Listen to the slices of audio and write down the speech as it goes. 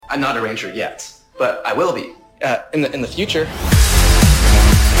I'm not a ranger yet, but I will be in the future.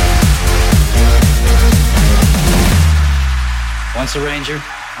 Once a ranger,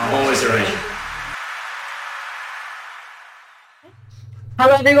 Always a ranger.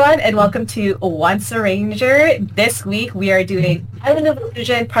 Hello everyone and welcome to Once a Ranger. This week we are doing Island of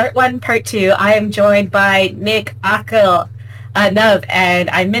Illusion Part 1, Part 2. I am joined by Nick, Akil, Nav, and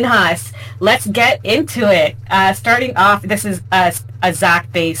I'm Minhas. Let's get into it. Starting off, this is a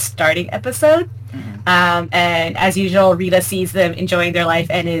Zach-based starting episode. And as usual, Rita sees them enjoying their life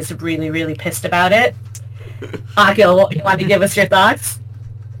and is really, really pissed about it. Akil, you want to give us your thoughts?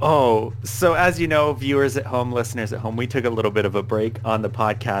 Oh, so as you know, viewers at home, listeners at home, we took a little bit of a break on the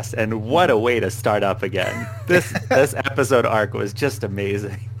podcast, and what a way to start up again. This episode arc was just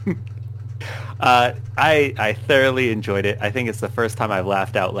amazing. I thoroughly enjoyed it. I think it's the first time I've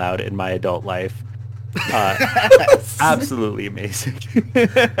laughed out loud in my adult life. Absolutely amazing.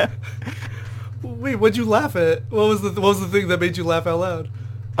 Wait, what'd you laugh at? What was the thing that made you laugh out loud?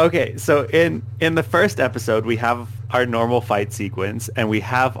 Okay, so in the first episode, we have our normal fight sequence, and we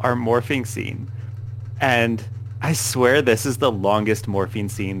have our morphing scene. And I swear this is the longest morphing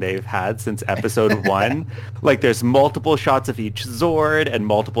scene they've had since episode 1. Like, there's multiple shots of each Zord and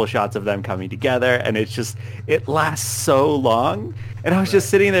multiple shots of them coming together, and it lasts so long. And I was just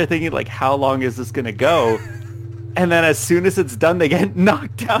sitting there thinking, like, how long is this going to go? And then as soon as it's done, they get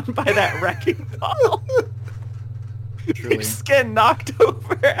knocked down by that wrecking ball. They just get knocked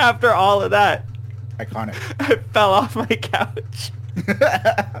over after all of that. Iconic. I fell off my couch.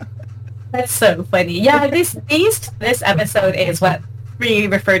 That's so funny. Yeah, this episode is what we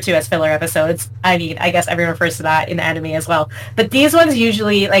refer to as filler episodes. I mean, I guess everyone refers to that in anime as well. But these ones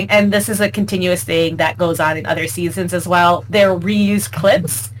usually, and this is a continuous thing that goes on in other seasons as well, they're reused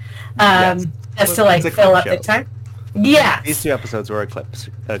clips just to fill up the time. Yeah. These 2 episodes were a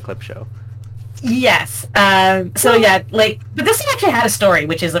clip show. Yes. But this actually had a story,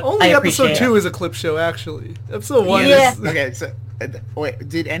 which is only I episode appreciate 2 is a clip show. Actually, episode 1 Yeah. is Okay, so wait,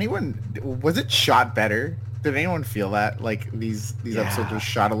 was it shot better? Did anyone feel that like these episodes were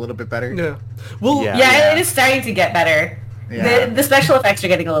shot a little bit better? Yeah. Well, yeah, it is starting to get better. Yeah. The special effects are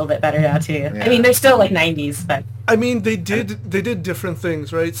getting a little bit better now too. Yeah. I mean, they're still like 90s, but I mean, they did different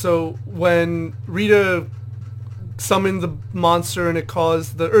things, right? So when Rita summoned the monster and it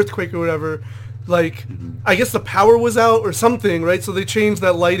caused the earthquake or whatever, like, I guess the power was out or something, right? So they changed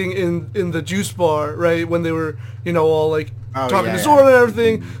that lighting in the juice bar, right? When they were, all like talking to Zora and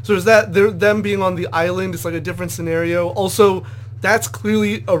everything. So there's that, them being on the island. It's like a different scenario. Also, that's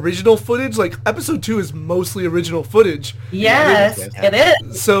clearly original footage. Like, episode 2 is mostly original footage. yes, it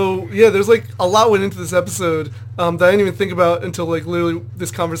is. So yeah, there's like a lot went into this episode that I didn't even think about until like literally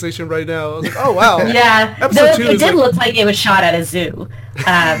this conversation right now. I was like, oh wow. Yeah, Episode 2 it is did look like it was shot at a zoo.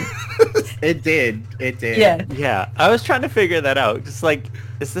 It did. Yeah. Yeah, I was trying to figure that out. Just like,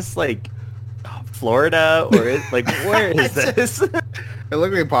 is this like Florida or where is this? It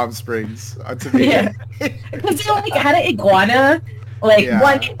looked like Palm Springs to me. Yeah. Because they like had an iguana, one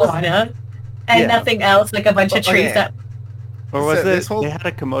iguana, and nothing else, like a bunch of trees that. Or was So this whole- they had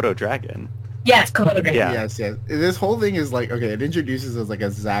a Komodo dragon? Yeah, it's Komodo dragon. Yeah. Yes. This whole thing is like, okay, it introduces us like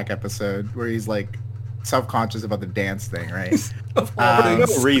a Zack episode where he's like self-conscious about the dance thing, right? Of all For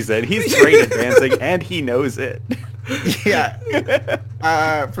things. no reason. He's great at dancing, and he knows it. Yeah.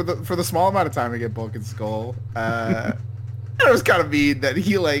 For the small amount of time we get Bulk and Skull, it was kind of mean that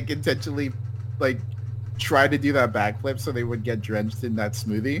he like intentionally like tried to do that backflip so they would get drenched in that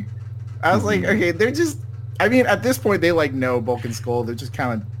smoothie. I was like, okay, they're just. I mean, at this point, they like know Bulk and Skull. They're just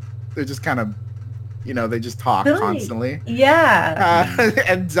kind of, they just talk constantly. Yeah.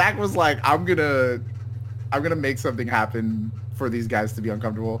 And Zach was like, I'm gonna make something happen for these guys to be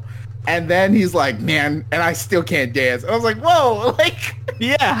uncomfortable. And then he's like, man, and I still can't dance. And I was like, whoa, like,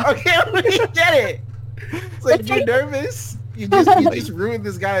 Yeah. okay, we get it. It's like, you're nervous. You just ruined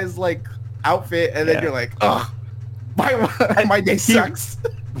this guy's like outfit, and then you're like, ugh, my day sucks.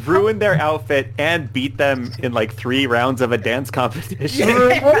 Ruined their outfit and beat them in like 3 rounds of a dance competition.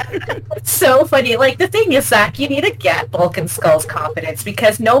 It's so funny. Like, the thing is, Zach, you need to get Bulk and Skull's confidence,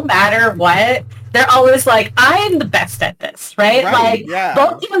 because no matter what, they're always like, I'm the best at this, right? Like,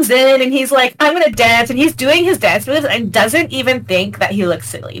 Bulk comes in and he's like, I'm gonna dance, and he's doing his dance moves and doesn't even think that he looks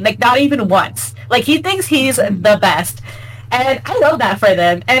silly. Like, not even once. Like, he thinks he's the best. And I love that for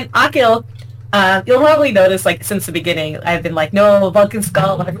them. And Akil, you'll probably notice, like, since the beginning, I've been like, no, Bulk and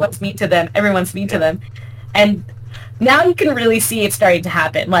Skull, everyone's mean to them. And now you can really see it starting to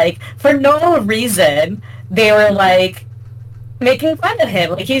happen. Like, for no reason, they were, like, making fun of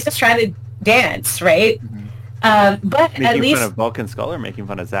him. Like, he's just trying to dance, right? But making at least fun of Bulk and Skull or making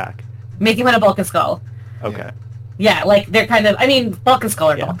fun of Zach? making fun of Bulk and Skull. Okay. Yeah, like they're kind of. I mean, Bulk and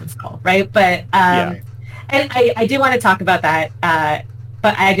Skull are Bulk and Skull, right? But and I do want to talk about that.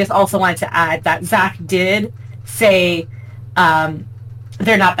 But I just also wanted to add that Zach did say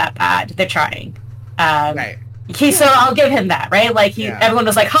they're not that bad. They're trying. Right. So I'll give him that, right? Like everyone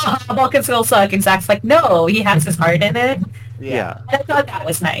was like, "Ha ha, Bulk and Skull suck," and Zach's like, "No, he has his heart in it." Yeah. And I thought that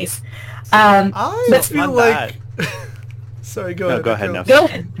was nice. I feel like. Sorry, go ahead. Go ahead, no. Go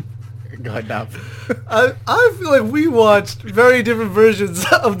ahead. Go ahead now. I feel like we watched very different versions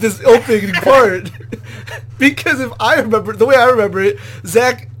of this opening part. Because if I remember, the way I remember it,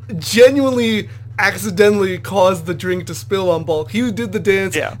 Zach genuinely accidentally caused the drink to spill on Bulk. He did the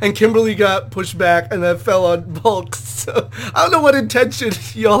dance, and Kimberly got pushed back and then fell on Bulk. So I don't know what intention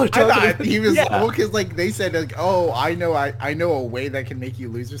y'all are talking about. He was because like they said like, oh, I know a way that can make you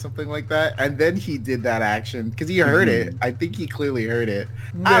lose or something like that, and then he did that action because he heard it. I think he clearly heard it.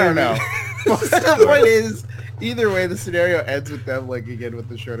 I don't know. The point is, either way, the scenario ends with them like again with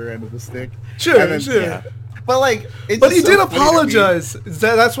the shorter end of the stick. Sure. But like, but he did apologize.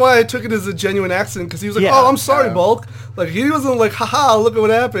 That's why I took it as a genuine accident because he was like, "Oh, I'm sorry, Bulk." Like he wasn't like, "Haha, look at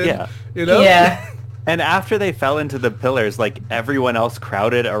what happened." Yeah. You know? Yeah. And after they fell into the pillars, like everyone else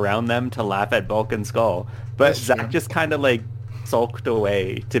crowded around them to laugh at Bulk and Skull, but Zach just kind of like sulked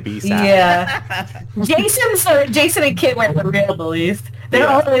away to be sad. Yeah. Jason and Kit were the real bullies. They're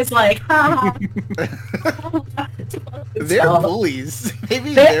always like, ha. They're bullies. Maybe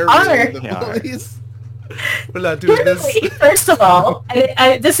they they're are. really the bullies. We're not doing this. First of all,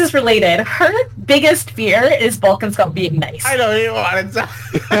 this is related. Her biggest fear is Bulk and Skull being nice. I don't even want to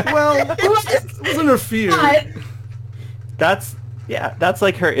Well, it wasn't her fear. But, that's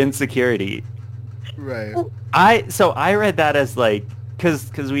like her insecurity. Right. I read that as like,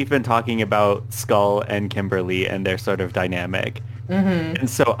 because we've been talking about Skull and Kimberly and their sort of dynamic. Mm-hmm. And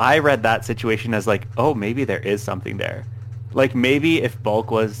so I read that situation as like, oh, maybe there is something there. Like maybe if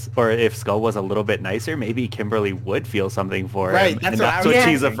Bulk was, or if Skull was a little bit nicer, maybe Kimberly would feel something for him. That's what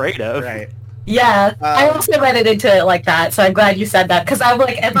she's afraid of. Right. Yeah, I also read it into it like that, so I'm glad you said that, because I'm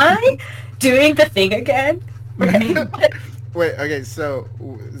like, am I doing the thing again? Right. Wait, okay, so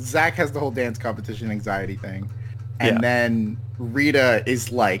Zach has the whole dance competition anxiety thing, and then Rita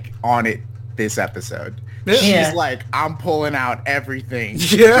is like on it this episode. She's like, I'm pulling out everything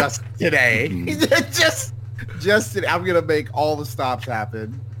just today. just today. I'm gonna make all the stops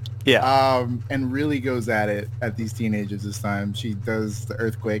happen. Yeah. And really goes at it at these teenagers this time. She does the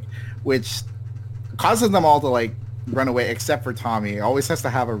earthquake, which causes them all to like run away, except for Tommy. Always has to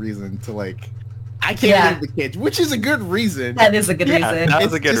have a reason to like, I can't leave the kids, which is a good reason. That is a good reason. That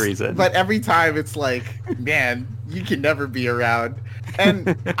was a good reason. But every time it's like, man, you can never be around.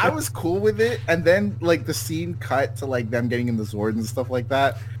 And I was cool with it. And then like the scene cut to like them getting in the Zord and stuff like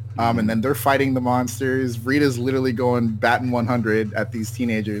that. And then they're fighting the monsters. Rita's literally going batting 100 at these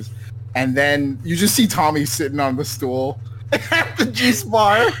teenagers. And then you just see Tommy sitting on the stool at the juice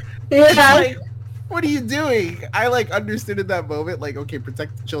bar. Yeah. Like, what are you doing? I like understood in that moment, like, okay,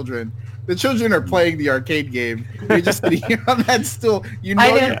 protect the children. The children are playing the arcade game. You're just sitting here on that stool. You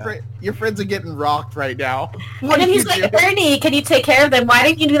know your friends are getting rocked right now. What and then he's like, Ernie, can you take care of them? Why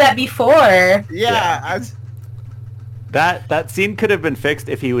didn't you do that before? Yeah. That scene could have been fixed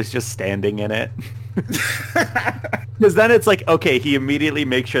if he was just standing in it. Because then it's like, okay, he immediately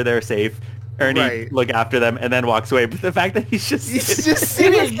makes sure they're safe. Ernie look after them and then walks away. But the fact that he's just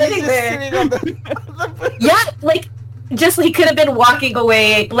sitting there. On the yeah, like just he could have been walking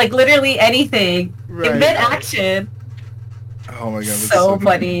away, like literally anything in mid action. Oh my god, that's so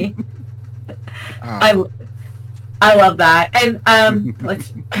funny. I love that. And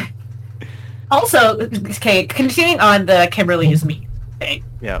let's also, okay, continuing on the Kimberly's me thing.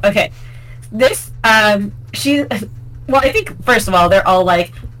 Yeah. Okay. This well, I think first of all they're all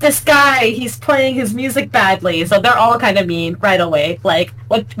like, this guy, he's playing his music badly, so they're all kind of mean right away. Like,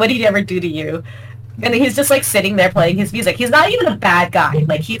 what did he ever do to you? And he's just like sitting there playing his music. He's not even a bad guy.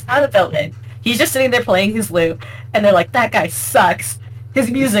 Like, he's not a villain. He's just sitting there playing his lute, and they're like, that guy sucks.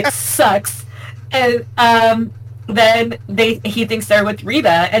 His music sucks. And then he thinks they're with Rita,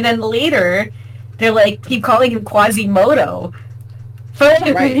 and then later they're like keep calling him Quasimodo. Why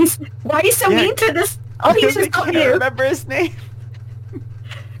are you so mean to this? Oh, he's just I can't remember his name.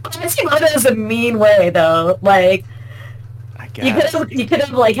 Quasimodo is a mean way, though. Like, I guess you could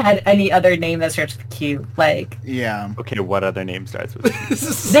have like had any other name that starts with Q. Like, yeah. Okay, what other name starts with Q?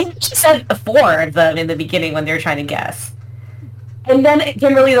 They said 4 of them in the beginning when they were trying to guess, and then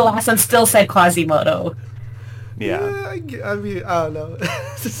Kimberly, the last one, still said Quasimodo. Yeah, I mean, I don't know.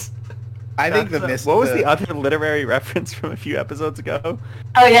 I think what was the other literary reference from a few episodes ago?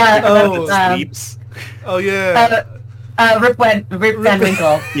 Oh yeah. Sleeps. Oh yeah. Rip Van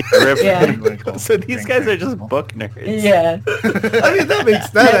Winkle. Yeah, Van Winkle. So these guys are just book nerds. Yeah. I mean, that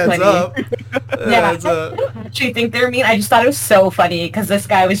adds up. Yeah. I actually think they're mean. I just thought it was so funny because this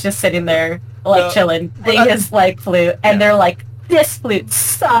guy was just sitting there, like, chilling, playing his, like, flute, and they're like, this flute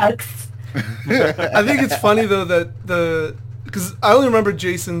sucks. I think it's funny, though, that because I only remember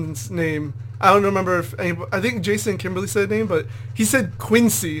Jason's name. I don't remember if I think Jason and Kimberly said a name, but he said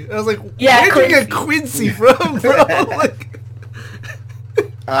Quincy. I was like, where'd you get Quincy from, bro? Like,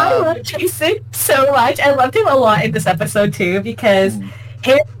 I love Jason so much. I loved him a lot in this episode, too, because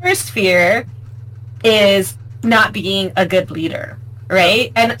his first fear is not being a good leader,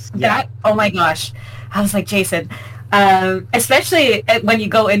 right? And that, oh my gosh. I was like, Jason, especially when you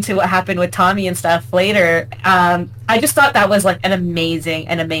go into what happened with Tommy and stuff later, I just thought that was like an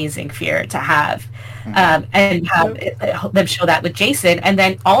amazing fear to have, and have them show that with Jason. And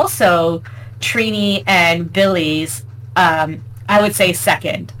then also Trini and Billy's, I would say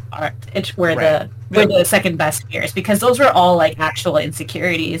second were the second best fears, because those were all like actual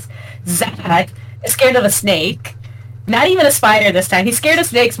insecurities. Zach is scared of a snake, not even a spider this time. He's scared of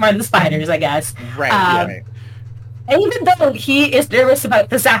snakes more than spiders, I guess. Right. And even though he is nervous about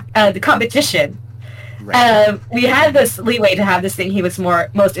the competition, we had this leeway to have this thing he was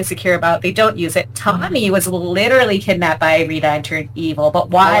most insecure about. They don't use it. Tommy was literally kidnapped by Rita and turned evil.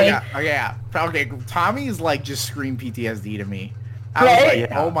 But why? Oh yeah. Okay, Tommy's like just scream PTSD to me. I was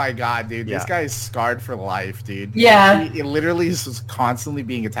like, oh my god, dude, this guy is scarred for life, dude. Yeah. He literally is just constantly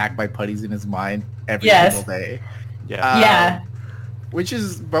being attacked by putties in his mind every single day. Yeah. Which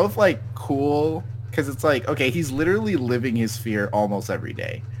is both like cool, because it's like, okay, he's literally living his fear almost every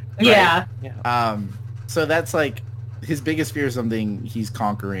day. Right? Yeah. So that's like his biggest fear is something he's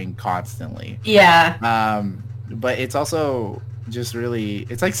conquering constantly. Yeah. But it's also just really,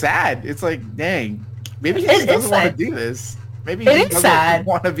 it's like sad. It's like, dang, maybe he just doesn't want to do this. Maybe he just doesn't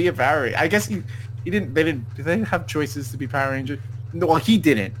want to be a Power Ranger. I guess he didn't. Did they have choices to be Power Ranger? No, well, he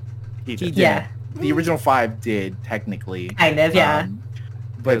didn't. He didn't. Yeah. The original 5 did technically. Kind of, yeah.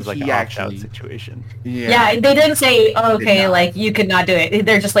 But it was like an opt-out situation. Yeah, they didn't say, oh, okay, like, you could not do it.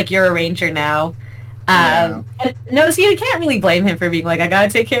 They're just like, you're a ranger now. No, so you can't really blame him for being like, I gotta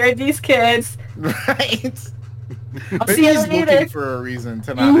take care of these kids. Right. I'll see you later. Looking for a reason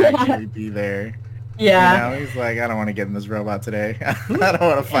to not actually be there. Yeah. You know, he's like, I don't want to get in this robot today. I don't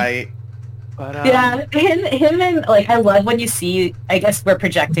want to fight. But, yeah, him and, like, I love when you see, I guess we're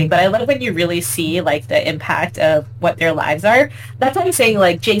projecting, but I love when you really see, like, the impact of what their lives are. That's why I'm saying,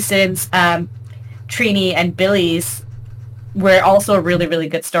 like, Jason's, Trini, and Billy's were also really, really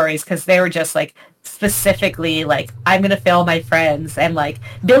good stories, because they were just, like, specifically, like, I'm going to fail my friends, and, like,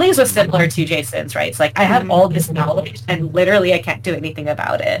 Billy's was similar to Jason's, right? It's like, I have all this knowledge, and literally I can't do anything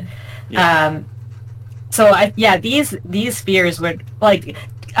about it. Yeah. So, these fears were, like...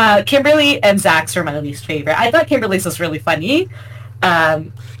 Kimberly and Zach's were my least favorite. I thought Kimberly's was really funny.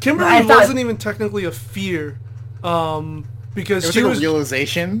 Kimberly wasn't even technically a fear, because she was a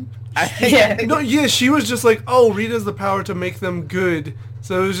realization. She was just like, oh, Rita has the power to make them good.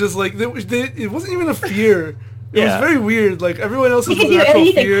 So it was just like it wasn't even a fear. It was very weird. Like everyone else was an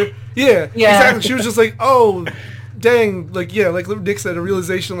actual fear. Yeah, exactly. She was just like, oh, dang, like like Nick said, a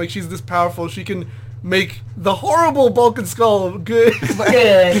realization. Like she's this powerful, she can make the horrible Bulk and Skull good. How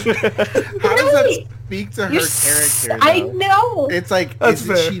does that speak to her character? I know. It's like,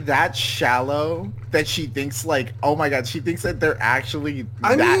 isn't she that shallow that she thinks like, oh my god, she thinks that they're actually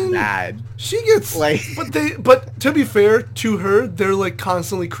bad. She gets like, but to be fair to her, they're like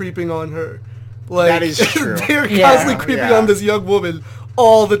constantly creeping on her. Like that is true. They're constantly creeping on this young woman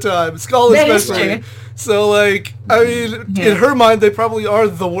all the time. Skull especially. So like, I mean, in her mind, they probably are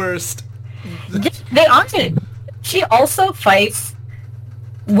the worst. They often. She also fights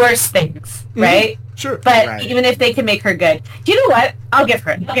worse things, right? Sure. But even if they can make her good, do you know what? I'll give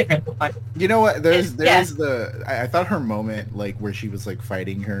her the one. You know what? There's I thought her moment, like where she was like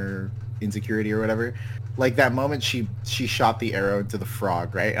fighting her insecurity or whatever, like that moment she shot the arrow into the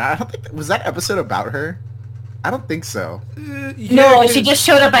frog, right? And I don't think was that episode about her. I don't think so. No, she just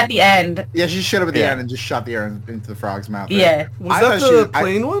showed up at the end. Yeah, she showed up at the end and just shot the arrow into the frog's mouth. Right? Yeah. Was that the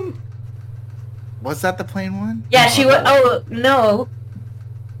plane one? Was that the plane one? Yeah, she was. Oh no.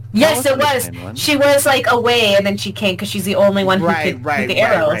 Yes, it was. She was like away, and then she came because she's the only one who could shoot the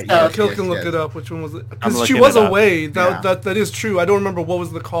arrow. So Kill can look it up. Which one was it? Because she was away. That is true. I don't remember what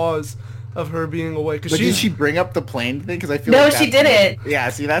was the cause of her being away. But did she bring up the plane thing? Because I feel no, like she didn't. Yeah,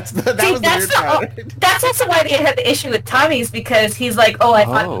 see, that was the weird part. That's also why they had the issue with Tommy's, because he's like, oh, I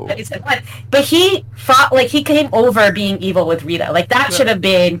fought, but he said what? But he fought, like, he came over being evil with Rita. Like, that should have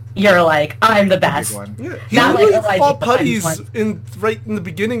been, you're like, I'm the best. Yeah, he literally fought putties right in the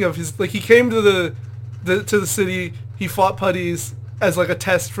beginning of his, like, he came to the city, he fought putties as, like, a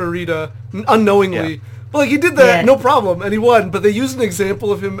test for Rita, unknowingly. Yeah. But, like, he did that, no problem, and he won. But they used an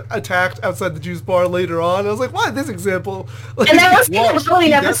example of him attacked outside the juice bar later on. I was like, why this example? Like, and that was in a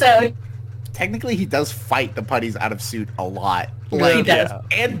Halloween episode. Technically, he does fight the putties out of suit a lot. Like, he does.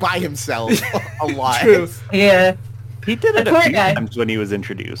 And by himself a lot. True. Yeah. He did it a few times when he was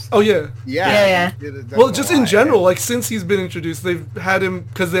introduced. Oh, yeah. Yeah. Well, just in general, like, since he's been introduced, they've had him,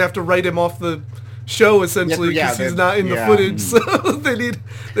 because they have to write him off the show, essentially, because he's not in the footage, so they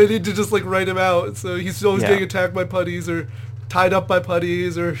need to just, like, write him out. So he's always getting attacked by putties, or tied up by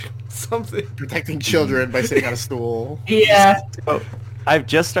putties, or something. Protecting children by sitting on a stool. Yeah. So, I've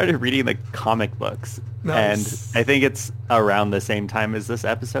just started reading the comic books, and I think it's around the same time as this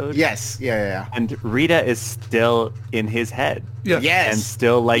episode. Yes, yeah. And Rita is still in his head. Yeah. Yes. And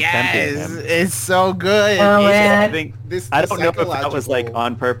still, like, tempting him. It's so good. Oh, man. I don't know if that was, like,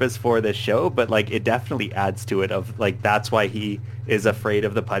 on purpose for the show, but, like, it definitely adds to it of, like, that's why he is afraid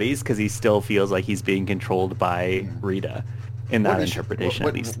of the putties, because he still feels like he's being controlled by Rita in that interpretation,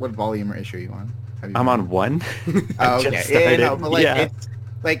 at least. What volume or issue are you on? I'm on 1. Oh, okay. Yeah, but like, it's,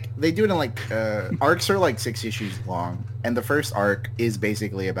 like, they do it in, like, arcs are, like, 6 issues long, and the first arc is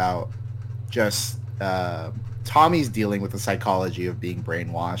basically about just Tommy's dealing with the psychology of being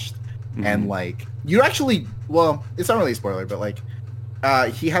brainwashed, and, like, you actually, well, it's not really a spoiler, but, like,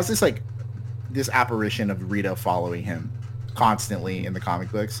 he has this, like, this apparition of Rita following him constantly in the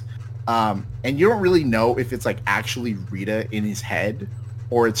comic books, and you don't really know if it's, like, actually Rita in his head,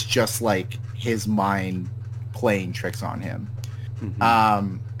 or it's just, like, his mind playing tricks on him.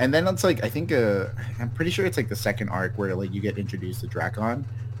 And then it's like, I think I'm pretty sure it's like the second arc where, like, you get introduced to Drakon,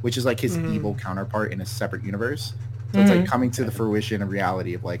 which is like his evil counterpart in a separate universe. So it's like coming to the fruition of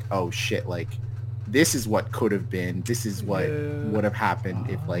reality of, like, oh shit, like, this is what could have been, this is what would have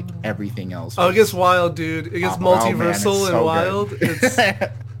happened if, like, everything else was... Oh, it gets wild, dude. It gets multiversal and wild.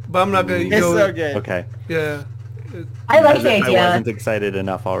 But I'm not gonna go... It's so good. Okay. Yeah. I like the idea. I wasn't excited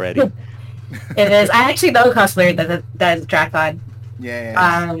enough already. It is. I actually know a cosplayer that is Drakon.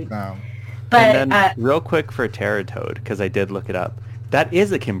 Yeah. But and then, real quick for Terratoad, because I did look it up, that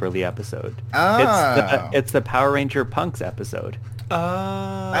is a Kimberly episode. It's the Power Ranger Punks episode.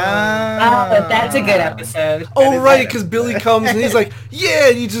 That's a good episode. Oh, right, because Billy comes and he's like, yeah,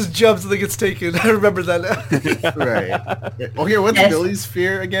 and he just jumps and then gets taken. I remember that now. Right. Well, here, what's Billy's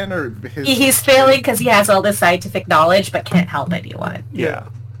fear again? Or He's failing because he has all this scientific knowledge but can't help anyone. Yeah.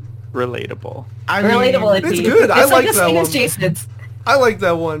 Relatable. Relatable. It's good. I like that one. Jason's. I like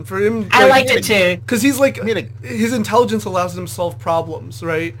that one for him. I liked it too. Because he's like, his intelligence allows him to solve problems,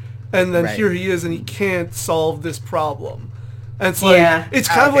 right? And then here he is, and he can't solve this problem. And it's like, it's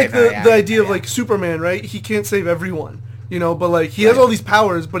kind of like the idea of like Superman, right? He can't save everyone, you know, but like he has all these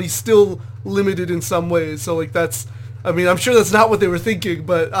powers, but he's still limited in some ways. So like that's, I mean, I'm sure that's not what they were thinking,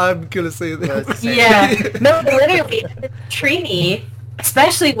 but I'm gonna say that. Yeah, no, literally, Trini,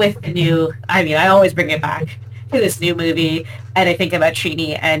 especially with the new. I mean, I always bring it back to this new movie, and I think about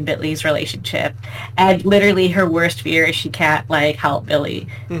Trini and Billy's relationship, and literally her worst fear is she can't like help Billy,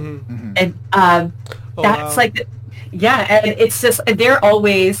 and that's like. Yeah, and it's just they're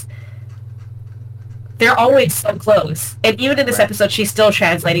always so close, and even in this episode, she's still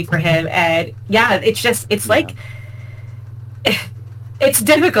translating for him, and it's like it's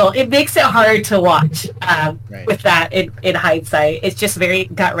difficult. It makes it hard to watch with that in hindsight. It's just very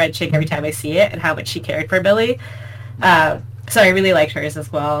gut wrenching every time I see it, and how much she cared for Billy. So I really liked hers as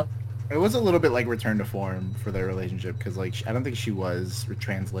well. It was a little bit like return to form for their relationship because like I don't think she was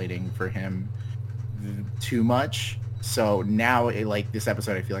translating for him too much. So now, like this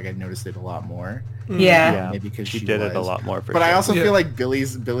episode, I feel like I noticed it a lot more. Yeah, maybe because she did it a lot more. But I also feel like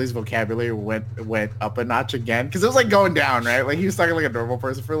Billy's vocabulary went up a notch again because it was like going down, right? Like he was talking like a normal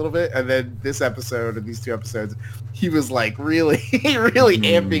person for a little bit, and then this episode and these 2 episodes, he was like really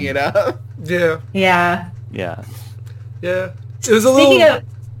amping it up. Yeah. It was a little.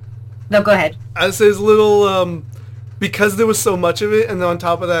 No, go ahead. I'd say it's a little because there was so much of it, and then on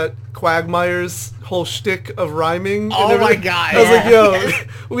top of that, Quagmire's whole shtick of rhyming. Oh my god! I was like, yo,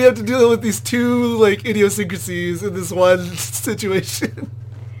 we have to deal with these 2 like idiosyncrasies in this one situation.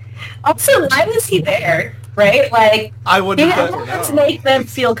 Also, why was he there? Right? Like, I wouldn't have to make them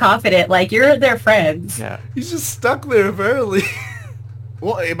feel confident. Like, you're their friends. Yeah. He's just stuck there, apparently.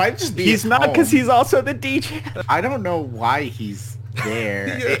 Well, it might just be He's not because he's also the DJ. I don't know why he's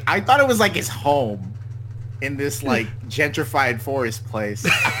there. Yeah. I thought it was like his home in this like gentrified forest place.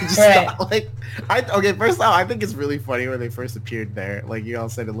 I just thought like, okay, first off, I think it's really funny when they first appeared there. Like you all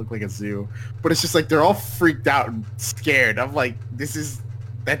said, it looked like a zoo, but it's just like they're all freaked out and scared. I'm like,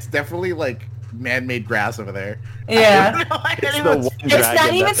 that's definitely like man-made grass over there. Yeah. It's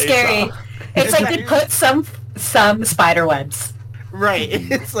not even scary. It's like they put some spider webs. Right.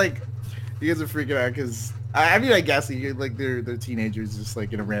 It's like you guys are freaking out because I mean I guess like they're teenagers just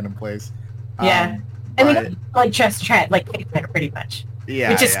like in a random place. Yeah. I mean like just like pretty much.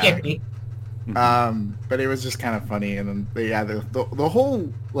 Yeah. Which is scary. But it was just kind of funny, and then the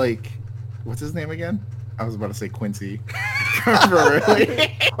whole like what's his name again? I was about to say Quincy. Quagmire.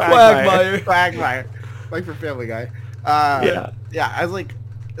 Like for Family Guy. Yeah, I was like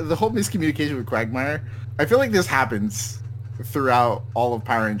the whole miscommunication with Quagmire. I feel like this happens throughout all of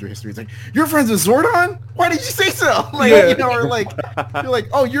Power Ranger history. It's like, you're friends with Zordon? Why did you say so? Like, you know, or like, you're like,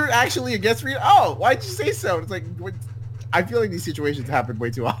 oh, you're actually against Rita? Oh, why did you say so? It's like, I feel like these situations happen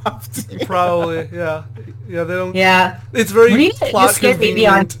way too often. Probably, yeah. Yeah, they don't... Yeah. It's very Rita, plot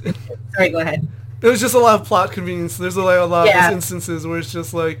convenient. Sorry, go ahead. It was just a lot of plot convenience. There's a lot of those instances where it's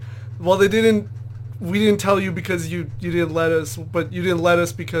just like, well, we didn't tell you because you didn't let us, but you didn't let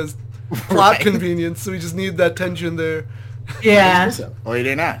us because plot convenience, so we just need that tension there. Yeah. Oh, you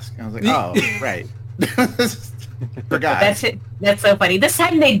didn't ask. I was like, oh, right. Forgot. That's so funny. This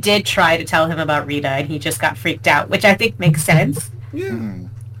time they did try to tell him about Rita, and he just got freaked out, which I think makes sense. Yeah.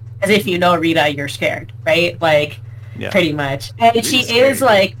 As if you know Rita, you're scared, right? Like, pretty much. And she is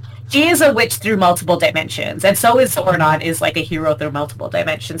a witch through multiple dimensions, and so is Zordon is like a hero through multiple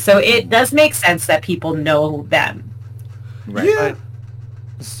dimensions. So it does make sense that people know them. Right. Yeah. But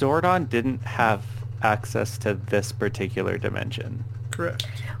Zordon didn't have access to this particular dimension. Correct.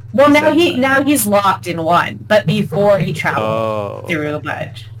 Well, now he's locked in one, but before he traveled through a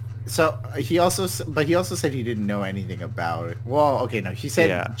bunch. So he also said he didn't know anything about it. Well, okay, no, he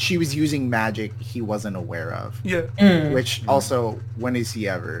said she was using magic he wasn't aware of. Yeah. Which also, when is he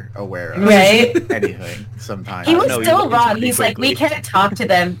ever aware of anything? Sometimes he was still wrong. He's like, we can't talk to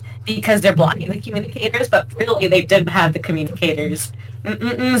them because they're blocking the communicators, but really they didn't have the communicators.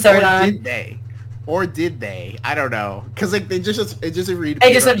 Zordon. Or did they? I don't know. Because like it just appeared.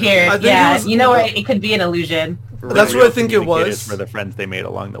 They just appeared. Yeah, you know what? It could be an illusion. That's what I think it was. For the friends they made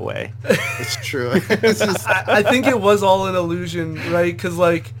along the way. It's true. I think it was all an illusion, right? Because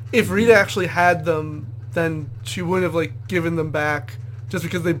like if Rita actually had them, then she wouldn't have like given them back just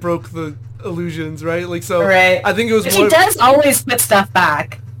because they broke the illusions, right? Like so. Right. I think it was. She does always put stuff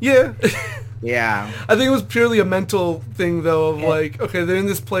back. Yeah. Yeah. I think it was purely a mental thing though of like, okay, they're in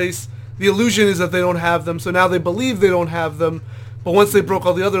this place. The illusion is that they don't have them, so now they believe they don't have them. But once they broke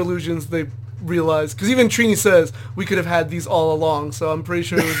all the other illusions, they realized. Because even Trini says, we could have had these all along, so I'm pretty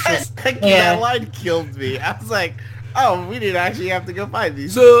sure it was just... That line killed me. I was like, oh, we didn't actually have to go find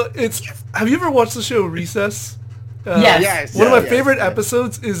these. So, have you ever watched the show Recess? Yes. One of my favorite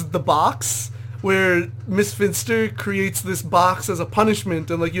episodes is The Box, where Miss Finster creates this box as a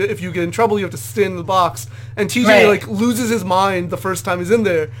punishment, and like if you get in trouble, you have to stay in the box. And TJ like loses his mind the first time he's in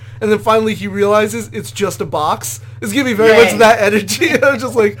there, and then finally he realizes it's just a box. It's giving me very much that energy. I was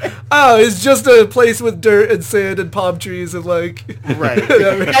just like, oh, it's just a place with dirt and sand and palm trees and like. Right.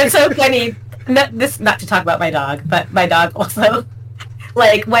 That's so funny. Not to talk about my dog, but my dog also.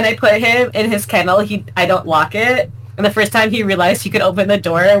 Like when I put him in his kennel, I don't lock it. And the first time he realized he could open the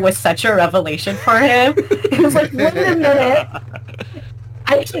door was such a revelation for him. He was like, wait a minute.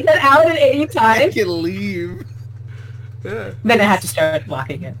 I can get out at any time. I can leave. Yeah. Then I had to start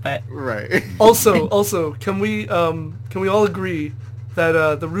locking it, but... Right. Also, can we all agree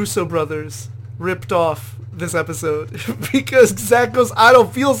that the Russo brothers ripped off this episode? Because Zach goes, I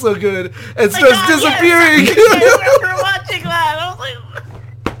don't feel so good, and starts disappearing. Yes, I remember watching that. I was like...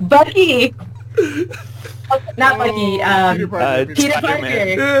 Bucky! Not Bucky, Peter Parker.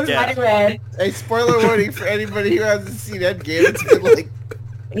 Yeah. Spider-Man. Hey, spoiler warning for anybody who hasn't seen Endgame. It's been like...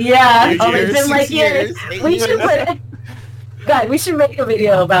 Yeah, it's been like years. We should make a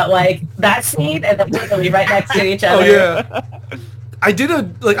video about like that scene and then literally right next to each other. Oh yeah. I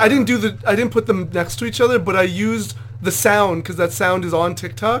didn't put them next to each other, but I used the sound because that sound is on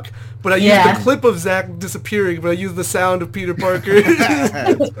TikTok. But I used the clip of Zach disappearing, but I used the sound of Peter Parker.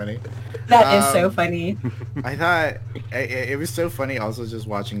 That's funny. That is so funny. I thought it was so funny also just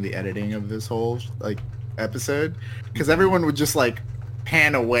watching the editing of this whole like episode because everyone would just like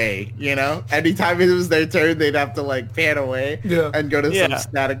pan away, you know? Anytime it was their turn, they'd have to like pan away and go to some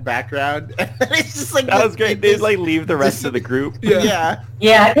static background. It's just like that was great. They'd like leave the rest of the group. Yeah.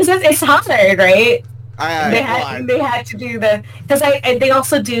 Yeah, because it's hard, right? They They had to do because they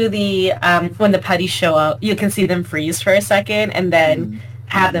also do the when the putties show up, you can see them freeze for a second and then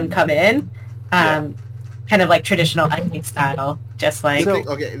have them come in, kind of like traditional anime style, just like.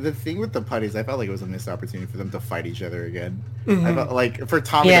 The thing with the putties, I felt like it was a missed opportunity for them to fight each other again. I felt like for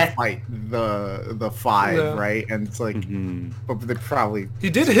Tommy to fight the five, right? And it's like, but they probably he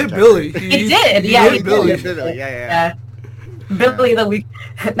did hit Billy. He did, he hit Billy. Yeah. Billy,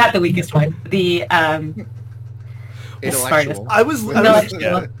 not the weakest one. The intellectual. I was,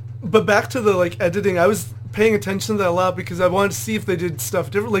 but back to the like editing. I was paying attention to that a lot because I wanted to see if they did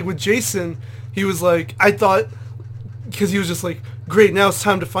stuff different. Like with Jason, he was like, I thought, because he was just like, great, now it's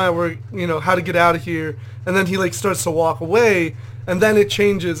time to find where how to get out of here, and then he like starts to walk away, and then it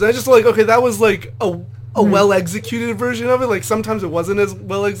changes. And I just like, okay, that was like a well executed version of it. Like sometimes it wasn't as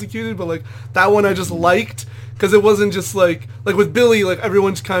well executed, but like that one I just liked. Because it wasn't just like with Billy, like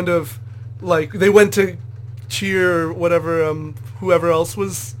everyone's kind of like they went to cheer or whatever, whoever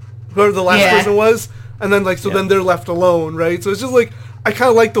the last person was, and then then they're left alone, right? So it's just like I kind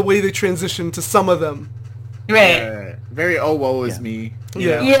of like the way they transitioned to some of them. Right. Very woe is me.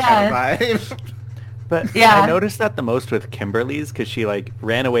 Yeah. But I noticed that the most with Kimberly's because she like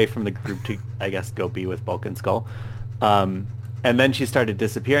ran away from the group to I guess go be with Bulk and Skull. And then she started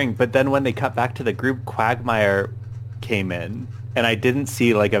disappearing. But then when they cut back to the group, Quagmire came in. And I didn't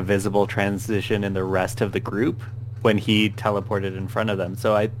see like a visible transition in the rest of the group when he teleported in front of them.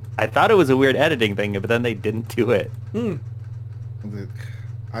 So I thought it was a weird editing thing, but then they didn't do it.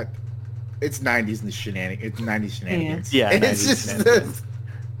 It's 90s and shenanigans. It's 90s shenanigans. Yeah, it's just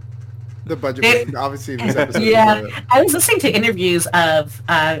the budget. Obviously, this episode. I was listening to interviews of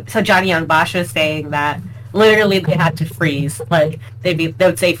so Johnny Young Bosch was saying that literally they had to freeze. Like they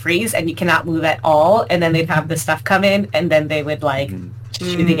would say freeze and you cannot move at all, and then they'd have the stuff come in and then they would like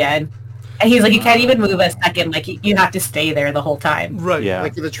shoot again. And he's like, you can't even move a second. Like you have to stay there the whole time. Right. Yeah.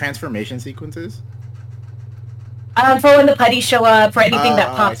 Like for the transformation sequences. For when the putties show up, for anything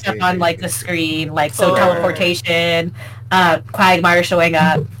that pops up on like the screen, like teleportation, Quagmire showing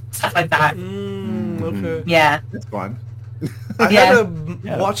up, stuff like that. Okay. Yeah. It's fun. I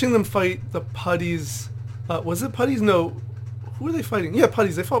had watching them fight the putties. Was it putties? No. Who were they fighting? Yeah,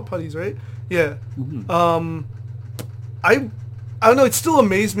 putties. They fought putties, right? Yeah. I don't know. It still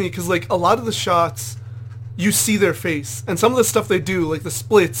amazed me because like a lot of the shots, you see their face, and some of the stuff they do, like the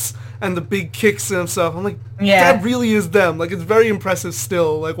splits and the big kicks and stuff. I'm like, that really is them. Like it's very impressive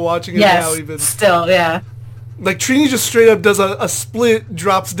still. Like watching it now, even still, Like Trini just straight up does a split,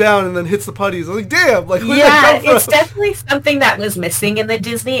 drops down, and then hits the putties. I was like, damn! Like it's definitely something that was missing in the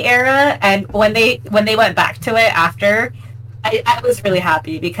Disney era. And when they went back to it after, I was really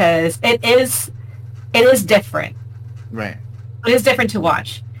happy because it is different. Right. It is different to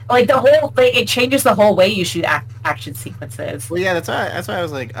watch. Like the whole, it changes the whole way you shoot action sequences. Well, yeah, that's why I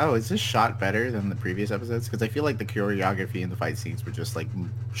was like, oh, is this shot better than the previous episodes? Because I feel like the choreography and the fight scenes were just like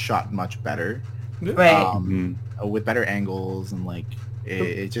shot much better. Right. With better angles and like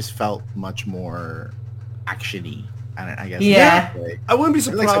it just felt much more actiony. I guess. Yeah. I wouldn't be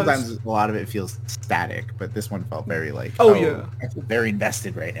surprised. Like sometimes a lot of it feels static, but this one felt very like, I feel very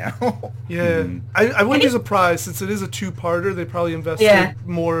invested right now. I wouldn't be surprised since it is a two-parter. They probably invested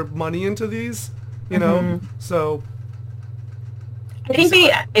more money into these, you know. So I think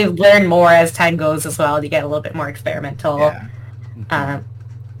they learn more as time goes as well. You get a little bit more experimental. Because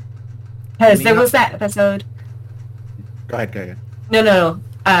there was that episode. Go ahead. No.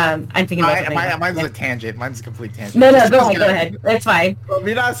 I'm thinking about mine's a tangent. Mine's a complete tangent. No, go ahead. That's fine. Well,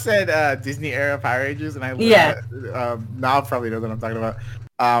 Mina said Disney era Power Rangers, and now I'll probably know what I'm talking about.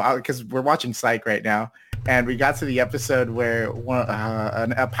 Because we're watching Psych right now, and we got to the episode where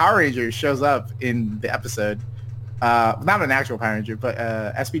a Power Ranger shows up in the episode. Not an actual Power Ranger, but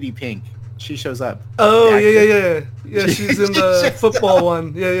SPD Pink. She shows up. Oh, yeah. She's in the football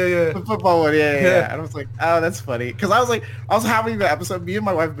one. Yeah. The football one, yeah. And I was like, oh, that's funny. Because I was having the episode, me and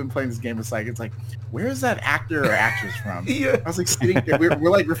my wife have been playing this game. It's like, where is that actor or actress from? I was like sitting there,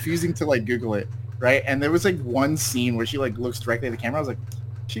 we're like refusing to like Google it, right? And there was like one scene where she like looks directly at the camera. I was like,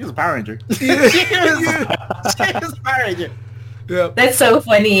 she was a Power Ranger. She was a Power Ranger. Yeah. That's so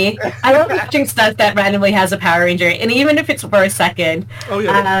funny. I love watching stuff that randomly has a Power Ranger, and even if it's for a second. Oh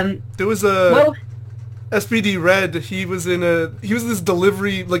yeah. There was a SPD Red, he was this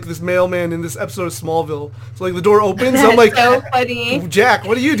delivery, like this mailman in this episode of Smallville. So like the door opens, I'm like, so funny. Jack,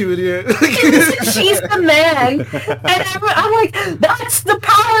 what are you doing here? She's the man, and I'm like, that's the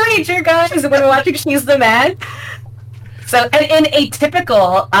Power Ranger, guys. And when we're watching She's the Man. So, and in a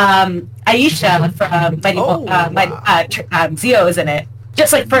typical Aisha from Zio is in it,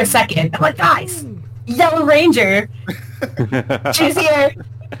 just like for a second. I'm like, guys, Yellow Ranger, she's here.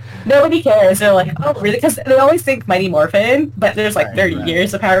 Nobody cares. They're like, oh, really? Because they always think Mighty Morphin, but there's like 30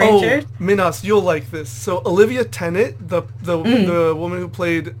 years of Power Rangers. Oh, Minas, you'll like this. So Olivia Tennant, the woman who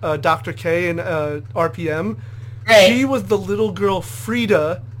played Dr. K in RPM, right. She was the little girl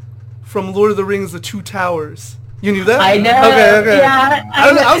Frida from Lord of the Rings: The Two Towers. You knew that? I know. Okay. Yeah,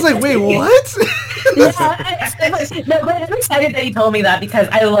 I was like, wait, what? No, but I'm excited that you told me that because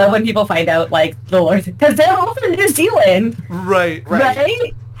I love when people find out, like, the Lord, because they're all from New Zealand. Right.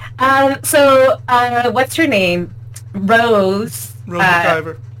 So, what's her name? Rose. Rose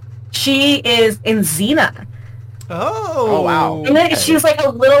McIver. She is in Xena. Oh wow. And then she's like a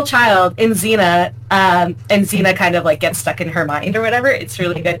little child in Xena, and Xena kind of like gets stuck in her mind or whatever. It's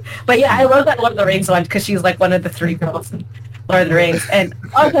really good. But yeah, I love that Lord of the Rings one because she's like one of the 3 girls in Lord of the Rings. And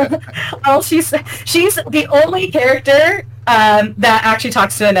she's the only character that actually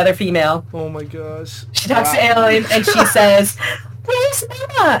talks to another female. Oh my gosh. She talks to Alien and she says, "Where's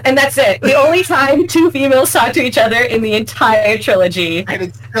Mama?" And that's it. The only time 2 females talk to each other in the entire trilogy. And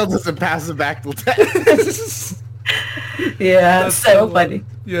it still doesn't pass the Bactal test. Yeah, That's so funny.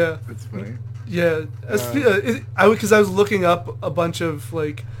 Yeah. That's funny. Yeah. Because I was looking up a bunch of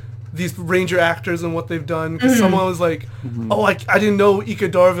like these Ranger actors and what they've done. Because someone was like, oh, I didn't know Ika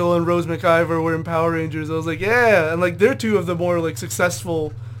Darville and Rose McIver were in Power Rangers. I was like, yeah. And like they're 2 of the more like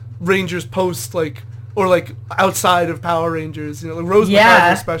successful Rangers post like, or like outside of Power Rangers. You know, like Rose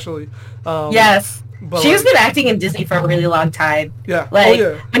McIver especially. Yes. But She's been acting in Disney for a really long time. Yeah. Like,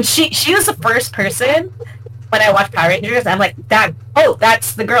 when she was the first person when I watched Power Rangers, I'm like,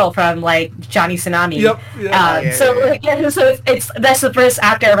 that's the girl from like Johnny Tsunami. Yep. So that's the first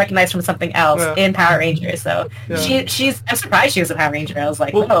actor I recognized from something else in Power Rangers. So I'm surprised she was a Power Ranger. I was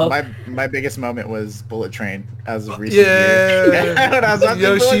like, whoa. My biggest moment was Bullet Train as of recent years. When I was watching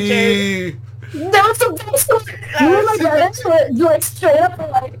Yoshi. That was the best one. Oh my god, like straight up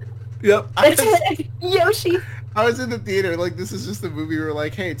like. Yep. Yoshi. I was in the theater, like, this is just a movie. We're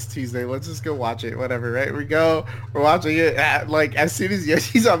like, hey, it's Tuesday, let's just go watch it, whatever, right? We're watching it, like, as soon as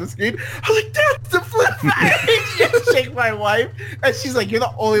Yoshi's on the screen, I was like, that's the flip. I just shake my wife, and she's like, you're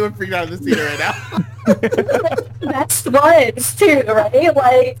the only one freaking out in this theater right now. That's nuts, too, right?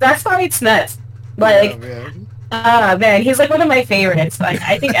 Like, that's why it's nuts. Like, man, he's, like, one of my favorites. Like,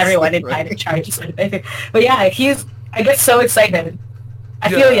 I think everyone in Pride Charge. But, yeah, I get so excited. I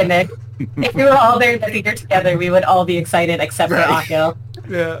feel you, Nick. If we were all there in the theater together, we would all be excited except for Akil.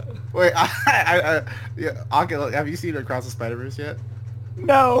 Yeah. Wait, Akil, have you seen Across the Spider-Verse yet?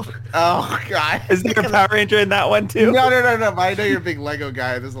 No. Oh god. Is there a Power Ranger in that one too? No. But I know you're a big Lego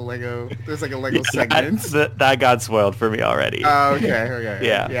guy. There's like a Lego segment. That got spoiled for me already. Oh, okay.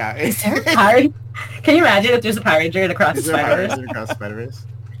 Yeah. Is there a Power? Can you imagine if there's a Power Ranger in Across the Spider-Verse? Across the Spider-Verse?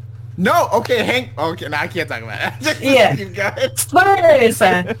 No, okay, Hank. Okay, no, I can't talk about it. Yeah. Spoilers.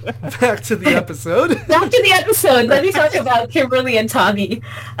 Back to the episode. Let me talk about Kimberly and Tommy.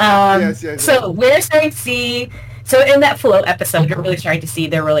 Yes. So we're starting to see. So in that Flow episode, you're really starting to see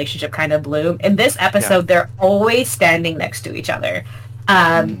their relationship kind of bloom. In this episode, they're always standing next to each other.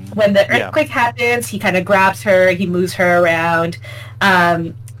 When the earthquake happens, he kind of grabs her. He moves her around.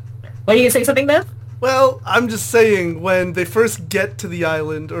 What are you saying something, Beth? Well, I'm just saying, when they first get to the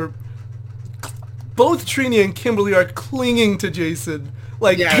island, or both Trini and Kimberly are clinging to Jason.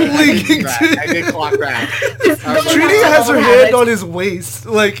 Like, clinging to... I did clock that. Trini has her hand on his waist.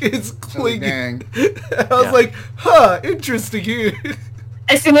 Like, it's clinging. I was like, interesting here.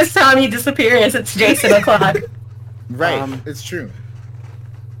 As soon as Tommy disappears, it's Jason o'clock. Right, it's true.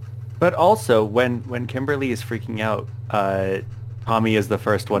 But also, when Kimberly is freaking out, Tommy is the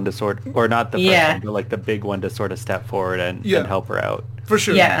first one to or not the first one, but like the big one to sort of step forward and help her out. For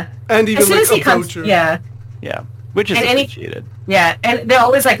sure. Yeah. And even like approach her. Yeah. Yeah. Which is appreciated. And they're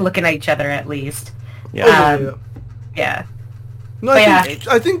always like looking at each other at least. Yeah. Yeah. No,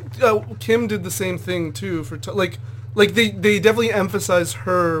 I think Kim did the same thing too for like they definitely emphasize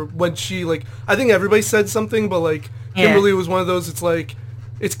her when she like I think everybody said something, but like Kimberly was one of those. It's like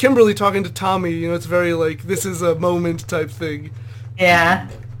it's Kimberly talking to Tommy. You know, it's very like this is a moment type thing. Yeah.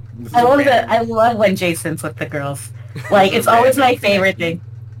 I love when Jason's with the girls. Like it's always my favorite thing.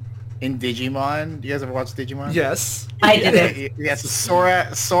 in Digimon. Do you guys ever watch Digimon? Yes. I did. Yes,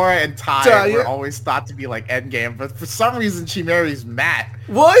 Sora and Tai were always thought to be like endgame, but for some reason she marries Matt.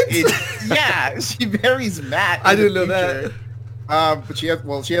 What? Yeah, she marries Matt. I didn't know that. But she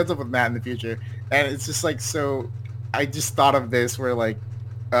ends up with Matt in the future, and it's just like so. I just thought of this where like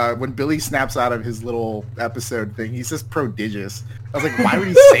when Billy snaps out of his little episode thing, he says prodigious. I was like, why would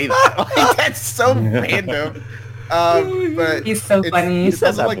he say that? Like, that's so random. But he's so funny. He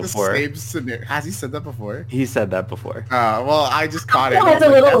said that like before. The same scenario. Has he said that before? He said that before. Well, I just caught it. He has a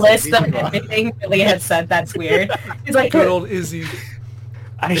little list of everything Billy had said. That's weird. He's like, good old Izzy.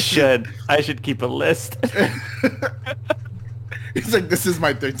 I should keep a list. He's like, this is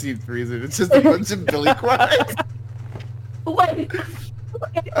my 13th reason. It's just a bunch of Billy quotes. What?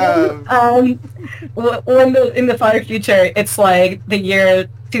 When in the far future, it's like the year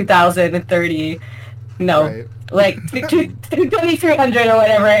 2030. No, Right. like 2300 or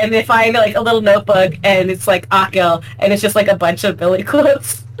whatever, and they find like a little notebook, and it's like Akil, and it's just like a bunch of Billy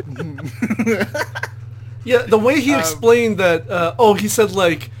quotes. Yeah, the way he explained that, he said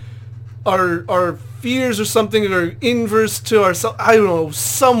like our fears or something are inverse to our, I don't know,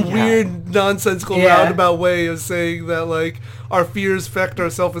 some weird nonsensical roundabout way of saying that like our fears affect our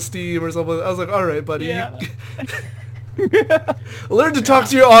self-esteem or something. I was like, all right, buddy. Yeah. Learn to talk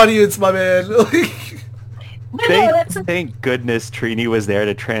to your audience, my man. Thank goodness Trini was there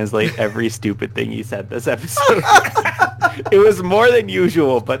to translate every stupid thing he said this episode. It was more than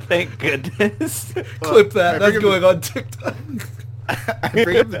usual, but thank goodness. Clip that. That's going on TikTok. I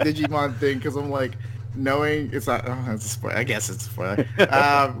bring up the Digimon thing because I'm like, knowing it's not. Oh, that's a spoiler. I guess it's a spoiler.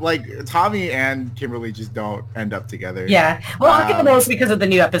 Like Tommy and Kimberly just don't end up together. Yeah. Well, Akil knows because of the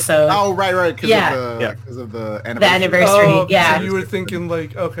new episode. Oh, right. Because of the anniversary. The anniversary. Oh, yeah. So you were thinking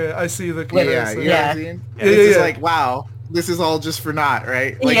like, okay, I see the comparison. Yeah. It's just like, wow, this is all just for naught,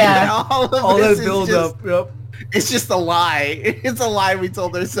 right? Like, all that build up. Yep. It's just a lie. It's a lie we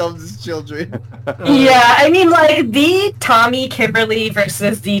told ourselves as children. Yeah, I mean, like, the Tommy Kimberly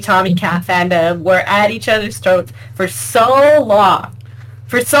versus the Tommy Cat fandom were at each other's throats for so long.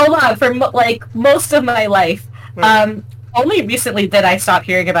 For like, most of my life. Right. Only recently did I stop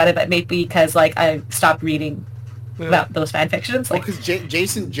hearing about it, but maybe because, like, I stopped reading about those fan fictions. Like, because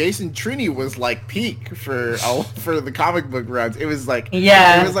Jason Trini was like peak for the comic book runs. It was like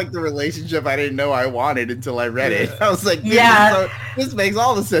it was like the relationship I didn't know I wanted until I read it. I was like, this makes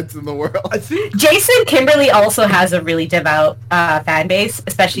all the sense in the world. I think Jason Kimberly also has a really devout fan base,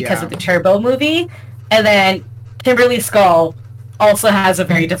 especially because of the Turbo movie, and then Kimberly Skull also has a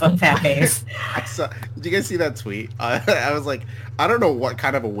very devout fan base. Did you guys see that tweet? I was like, I don't know what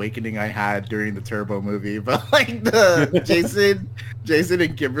kind of awakening I had during the Turbo movie, but like the Jason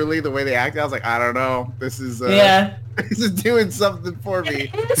and Kimberly, the way they acted, I was like, I don't know. This is this is doing something for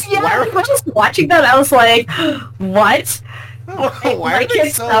me. When I was watching that, I was like, what? Why are they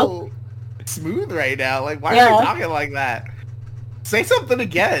so smooth right now? Like, why are they talking like that? Say something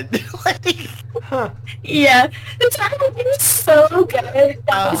again. Yeah, the Turbo movie was so good.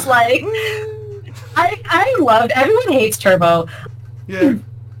 I was like, I loved. Everyone hates Turbo. Yeah.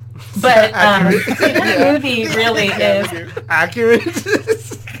 But that movie really is accurate.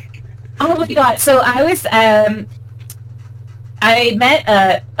 Oh my god! So I was I met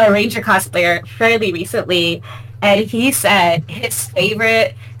a Ranger cosplayer fairly recently, and he said his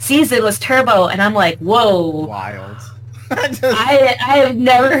favorite season was Turbo, and I'm like, whoa, wild. I have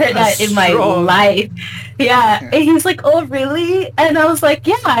never heard that in my life. Yeah. And he's like, oh, really? And I was like,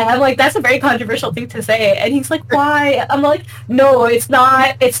 yeah. I'm like, that's a very controversial thing to say. And he's like, why? I'm like, no, it's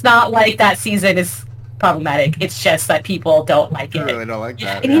not. It's not like that season is problematic. It's just that people don't like it. I really don't like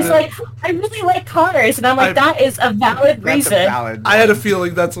that. And he's like, I really like cars. And I'm like, that is a valid reason. I had a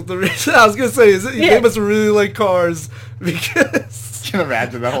feeling that's what the reason. I was going to say, is it, they must really like cars because... I can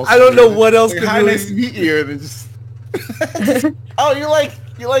imagine that whole I don't know what else could really... nice to meet you. And then just... Oh, you like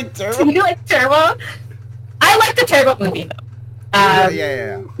Turbo? You like Turbo? I like the Turbo movie though.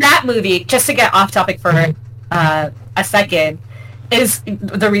 Yeah. That movie, just to get off topic for a second, is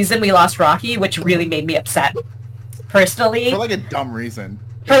the reason we lost Rocky, which really made me upset personally. For like a dumb reason.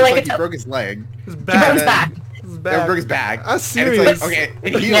 For like he broke his leg. His back. He broke his back. He broke his back. I'm serious. Like, okay,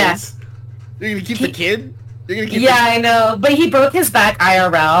 it heals. You're gonna keep the kid? I know, but he broke his back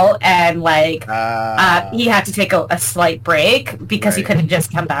IRL, and like he had to take a slight break because he couldn't just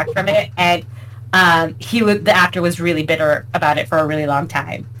come back from it, and the actor was really bitter about it for a really long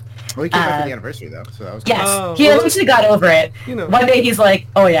time. Well, he came back for the anniversary though, so that was cool. Yes, he eventually got over it. You know, one day he's like,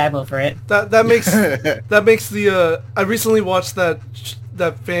 "Oh yeah, I'm over it." That makes the I recently watched that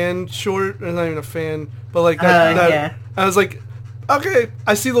fan short, or not even a fan, but like that. I was like, okay,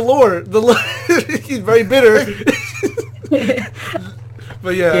 I see the lore. He's very bitter.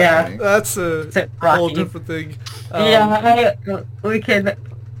 But yeah, that's a whole different thing. We can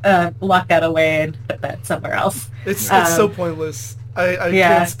lock that away and put that somewhere else. It's so pointless. I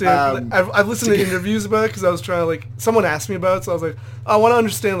can't stand. I've listened to interviews about it because I was trying to someone asked me about it, so I was like, I want to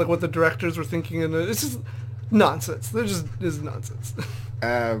understand what the directors were thinking, and it's just nonsense. They're just nonsense.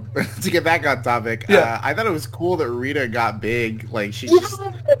 To get back on topic, I thought it was cool that Rita got big. Like she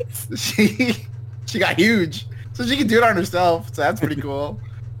got huge, so she can do it on herself. So that's pretty cool.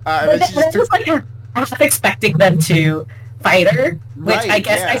 And then just half expecting them to fight her, which I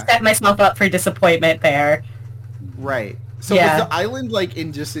guess I set myself up for disappointment there. Right. So was the island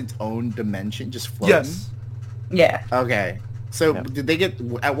in just its own dimension, just floating? Yes. Yeah. Okay. So did they get?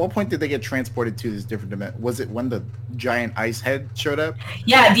 At what point did they get transported to this different dimension? Was it when the giant ice head showed up?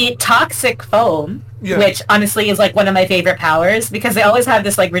 Yeah, the toxic foam, which honestly is one of my favorite powers because they always have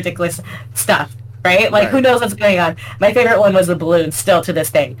this ridiculous stuff, right? Who knows what's going on? My favorite one was the balloon, still to this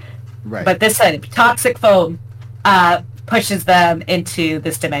day. Right. But this one, toxic foam, pushes them into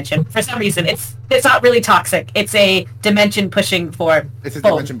this dimension. For some reason, it's not really toxic. It's a dimension pushing form. It's a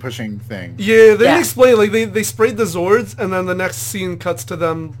dimension pushing thing. Yeah, they didn't explain. They sprayed the Zords, and then the next scene cuts to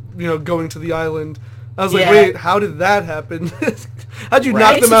them, going to the island. I was like, wait, how did that happen? How'd you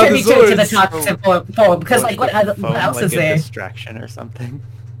knock them out of the Zords? To the toxic foam, because what else is there? A distraction or something.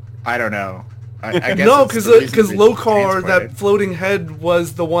 I don't know. I guess no, because Lokar, that floating head,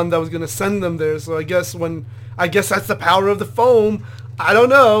 was the one that was going to send them there. So I guess that's the power of the foam. I don't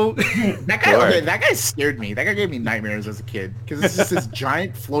know. That guy scared me. That guy gave me nightmares as a kid because it's just this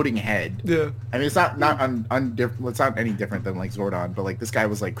giant floating head. Yeah. I mean, it's not it's not any different than Zordon, but this guy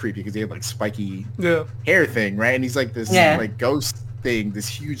was creepy because he had spiky hair thing, right? And he's this ghost thing, this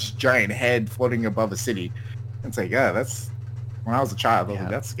huge giant head floating above a city. It's that's. When I was a child, I was like,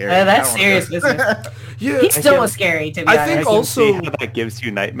 that's scary. That's serious business. He's still scary to me. I think also see how that gives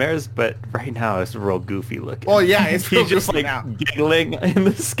you nightmares, but right now it's real goofy looking. Well, yeah, it's he's just giggling in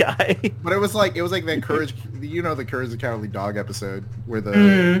the sky. But it was that Courage, the Courage the Cowardly Dog episode where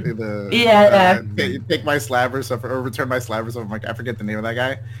take my slab or something, or return my slab or something. I forget the name of that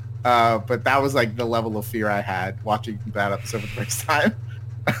guy. But that was the level of fear I had watching that episode for the first time.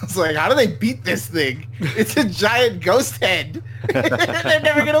 I was like, how do they beat this thing? It's a giant ghost head. They're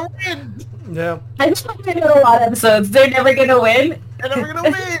never going to win. Yeah. I'm talking about a lot of episodes. They're never going to win. They're never going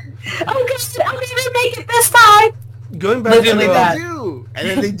to win. I'm going to make it this time. Going back to that. And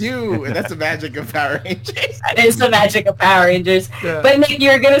then they do. And that's the magic of Power Rangers. That is the magic of Power Rangers. Yeah. But Nick,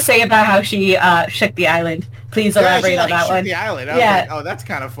 you're going to say about how she shook the island. Please elaborate on that one. The island. I was like, oh, that's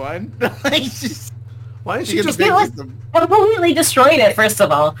kind of fun. Why didn't she just completely destroyed it, first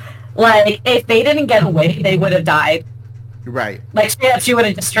of all. If they didn't get away, they would have died. Right. She would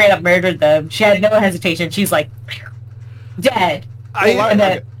have just straight up murdered them. She had no hesitation. She's dead.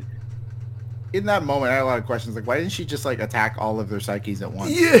 In that moment, I had a lot of questions. Why didn't she just attack all of their psyches at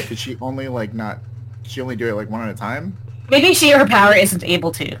once? Yeah. Could she only she only do it one at a time? Maybe her power isn't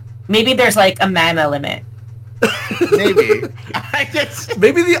able to. Maybe there's a mana limit. Maybe.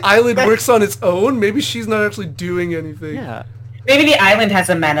 Maybe the island works on its own. Maybe she's not actually doing anything. Yeah. Maybe the island has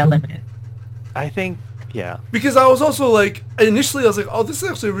a mana limit. I think, yeah. Because I was also initially I was oh, this is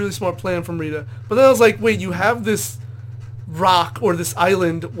actually a really smart plan from Rita. But then I was wait, you have this rock or this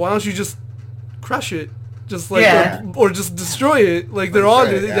island. Why don't you just crush it? Just or just destroy it. They're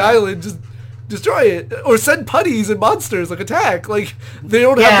on the island. Just destroy it. Or send putties and monsters, attack. They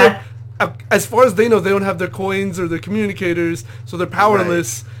don't have as far as they know, they don't have their coins or their communicators, so they're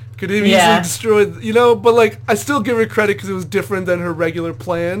powerless. Right. Could easily destroy, but I still give her credit because it was different than her regular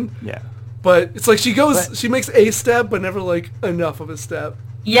plan. Yeah. But it's she makes a step, but never enough of a step.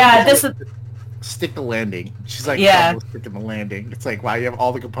 Yeah, this is... Stick the landing. She's sticking the landing. It's wow, you have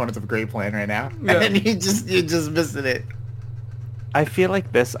all the components of a great plan right now. Yeah. And then you just missing it. I feel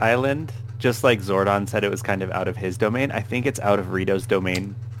this island, just like Zordon said it was kind of out of his domain, I think it's out of Rito's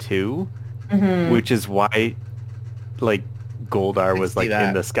domain too, which is why Goldar was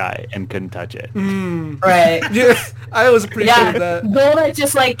in the sky and couldn't touch it. Right. Yeah, I always appreciate that. Goldar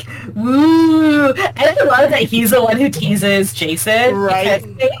just woo. And I love that he's the one who teases Jason. Right.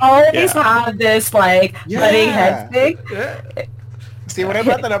 Because they always have this butting head thing. Yeah. See, when I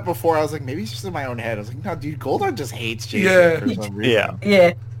brought that up before, I was maybe it's just in my own head. I was no, dude, Goldar just hates Jason for some reason.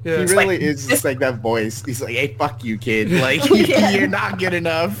 Yeah. He really is just that voice. He's hey, fuck you, kid. You're not good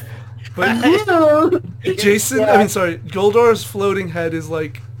enough. But Jason, Goldar's floating head is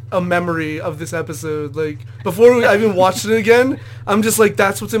a memory of this episode. Like, before I even watched it again, I'm just like,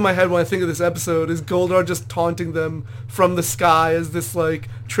 that's what's in my head when I think of this episode, is Goldar just taunting them from the sky as this, like,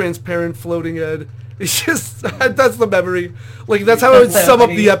 transparent floating head. It's just, that's the memory. Like, that's how I would sum up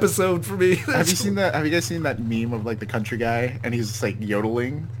the episode for me. Have you guys seen that meme of, like, the country guy, and he's just, like,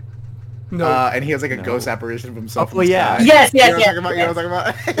 yodeling? No. And he has, like, a ghost apparition of himself. Oh, yeah. Yes. You know what I'm talking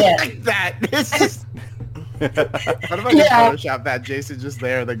about? Yeah. Like that. It's just... What if I just Photoshop that Jason just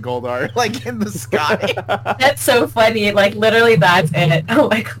there, the Goldar, like, in the sky? That's so funny. Like, literally, that's it. Oh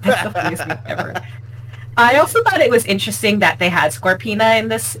my god, that's the funniest thing ever. I also thought it was interesting that they had Scorpina in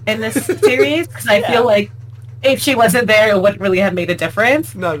this series, because I feel like if she wasn't there, it wouldn't really have made a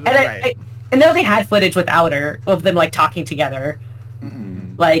difference. No, and right. I know they had footage without her, of them, like, talking together.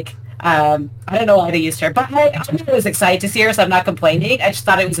 Mm-hmm. Like, I don't know why they used her, but I was excited to see her, so I'm not complaining. I just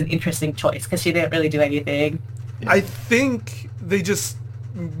thought it was an interesting choice, because she didn't really do anything. I think they just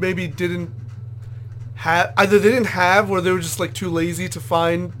maybe didn't have... Either they didn't have, or they were just, like, too lazy to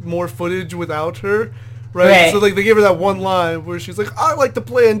find more footage without her. Right? So, like, they gave her that one line where she's like, I like the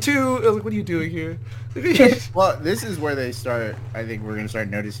plan, too. I was like, what are you doing here? Well, this is where they start... I think we're going to start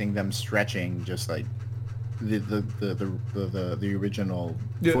noticing them stretching, just, like, the original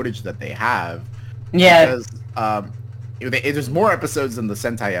footage that they have. Yeah. Because there's more episodes than the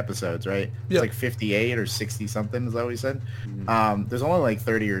Sentai episodes, right? Yeah. It's like 58 or 60 something, is that what you said? There's only like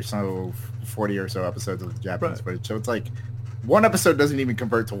 30 or so, 40 or so episodes of the Japanese footage. So it's like one episode doesn't even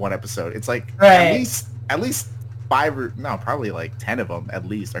convert to one episode. It's like at least 5 or no, probably like 10 of them at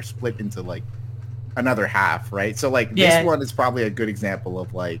least are split into like another half, right? So like this one is probably a good example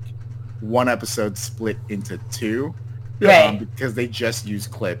of like one episode split into 2, because they just use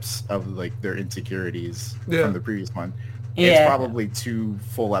clips of like their insecurities from the previous one. It's probably 2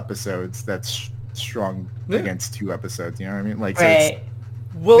 full episodes that's strung against 2 episodes. You know what I mean? Like, so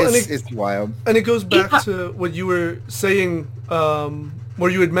it's wild. And it goes back to what you were saying,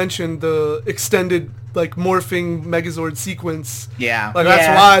 where you had mentioned the extended like morphing Megazord sequence. Yeah, like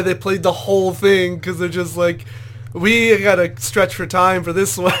that's why they played the whole thing, because they're just like, we gotta stretch for time for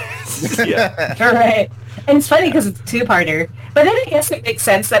this one. Right. And it's funny because it's a 2-parter. But then I guess it makes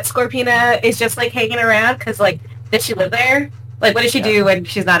sense that Scorpina is just like hanging around, because like, did she live there? Like, what does she do when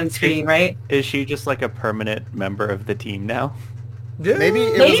she's not on screen, right? Is she just like a permanent member of the team now? Yeah. Maybe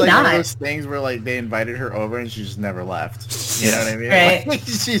it was like one of those things where like they invited her over and she just never left. You know what I mean? Right. Like,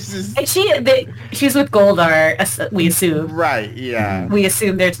 she's just... And she's with Goldar, we assume. Right, yeah. We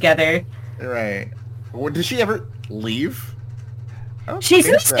assume they're together. Right. Well, did she ever leave? She's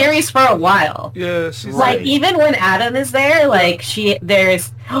in the series for a while. Yeah, she's like even when Adam is there, like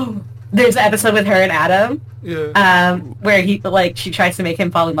there's an episode with her and Adam. Yeah. Where she tries to make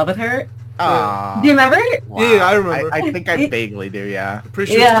him fall in love with her. Do you remember? Wow. Yeah, I remember. I think I vaguely do, yeah.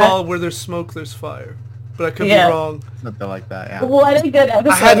 Pretty sure it's called Where There's Smoke, There's Fire. But I could be wrong. Something like that, yeah. What a good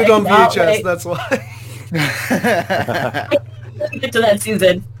episode. I had it on VHS, that's why. I didn't get to that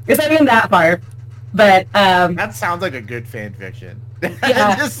season. Because I mean that far. But, that sounds like a good fan fiction.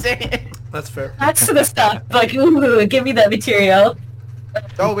 Yeah. Just saying. That's fair. That's the stuff. Like, ooh, give me that material.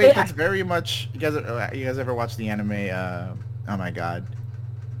 Oh, wait, it's very much... You guys ever watch the anime, oh my god.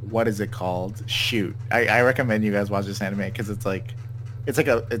 What is it called? Shoot. I recommend you guys watch this anime, because it's like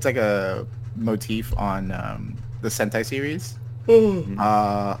a motif on the Sentai series. Oh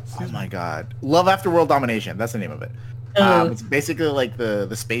my god. Love After World Domination. That's the name of it. It's basically like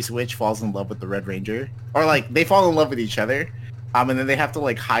the Space Witch falls in love with the Red Ranger. Or like they fall in love with each other. And then they have to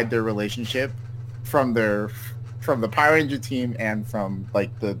like hide their relationship from the Power Ranger team and from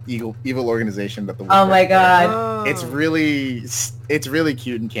like the evil organization that the Oh my god. It's really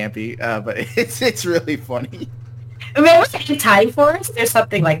cute and campy, but it's really funny. Remember in Time Force? There's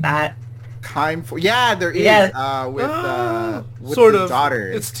something like that. Time for there is with sort the of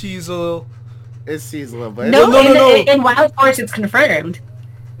daughter. It's teased a little. It's teased a little bit. No, in Wild Force it's confirmed.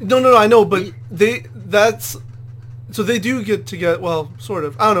 No, I know, but they do get together. Well, sort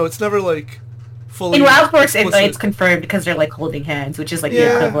of. I don't know. It's never like fully. In Wild Force, it's confirmed because they're like holding hands, which is like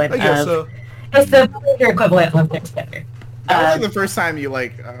the equivalent I guess of. So. It's the equivalent of they're together. That was like the first time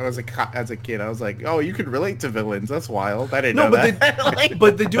as a kid, I was like, oh, you could relate to villains. That's wild. I didn't know that.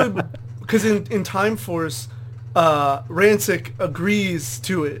 But they do it because in Time Force, Rancic agrees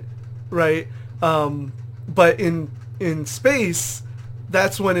to it, right? But in space,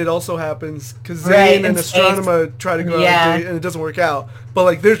 that's when it also happens, because Zane and Astronema try to go out and it doesn't work out. But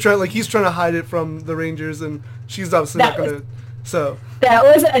like he's trying to hide it from the Rangers, and she's obviously not gonna. So that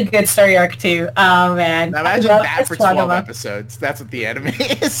was a good story arc too. Oh man! Now imagine that for 12 episodes. That's what the anime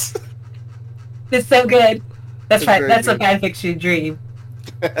is. It's so good. That's right. That's a fan fiction dream.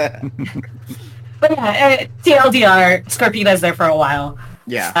 But yeah, TLDR, Scorpina's there for a while.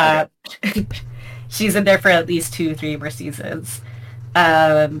 Yeah. She's in there for at least 2-3 more seasons.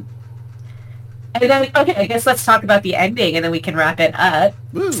 And then, okay, I guess let's talk about the ending, and then we can wrap it up.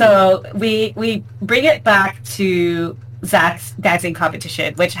 Woo. So we bring it back to Zach's dancing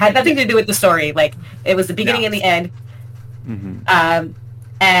competition, which had nothing to do with the story. Like, it was the beginning and the end. Mm-hmm.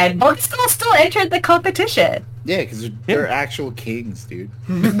 And Vulcan Skull still entered the competition. Yeah, because they're actual kings, dude.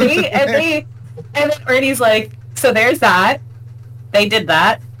 And then Ernie's like, so there's that. They did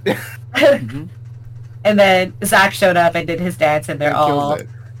that. Mm-hmm. And then Zach showed up and did his dance, and they're all... Kills it.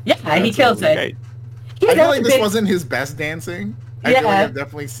 Yeah, he kills it. Great. I feel like this wasn't his best dancing. I feel like Yeah. I've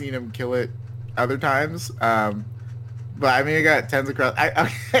definitely seen him kill it other times. But I mean, I got tens of crowds.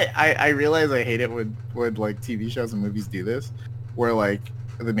 I realize I hate it when like TV shows and movies do this, where like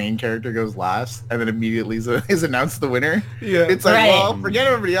the main character goes last and then immediately is announced the winner. Yeah. It's like, Right. well, forget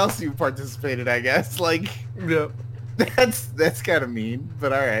everybody else who participated, I guess. Like, Yeah. that's kind of mean,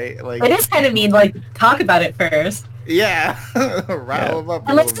 but all right. Like, It is kind of mean, like, talk about it first. yeah, rattle them up.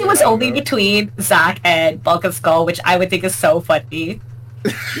 a Unless little it bit, was I don't only know. between Zach and Vulcan Skull, which I would think is so funny.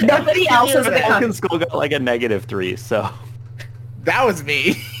 Nobody else is in the Vulcan competition. Skull got like a -3, so That was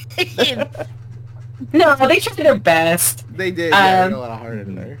me. No, they tried their best. They did. Yeah, Um, a lot of heart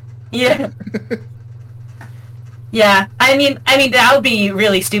in there. Yeah. Yeah, I mean that would be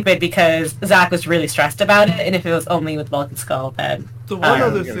really stupid because Zach was really stressed about it, and if it was only with Vulcan Skull, then The one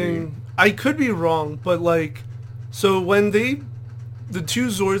other Yeah. thing, I could be wrong, but like, so when the two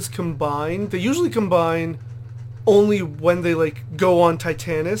Zords combine, they usually combine only when they like go on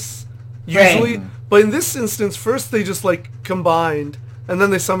Titanus, usually. Right. But in this instance, first they just like combined, and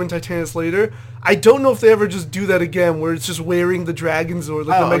then they summon Titanus later. I don't know if they ever just do that again, where it's just wearing the Dragon Zord.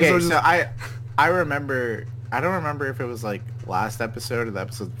 Like Oh, the okay. Megazord So is- I remember. I don't remember if it was like last episode or the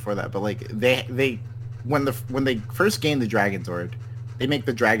episode before that, but like they when they first gain the Dragon Zord, they make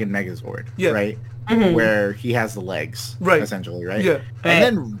the Dragon Megazord, Yeah. right? Mhm. Where he has the legs, Right. essentially, right? Yeah. Right. And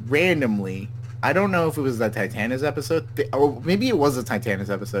then randomly, I don't know if it was that Titanus episode, or maybe it was a Titanus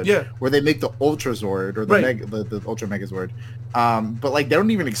episode, Yeah. where they make the Ultra Zord or the Right. the Ultra Megazord. But like they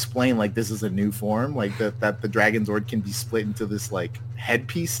don't even explain like this is a new form, like that the Dragon Zord can be split into this like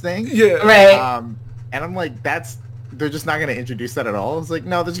headpiece thing. yeah. right. And I'm like, they're just not going to introduce that at all. It's like,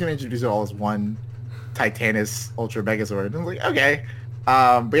 no, they're just going to introduce it all as one Titanus Ultra Megazord. And I was like, okay.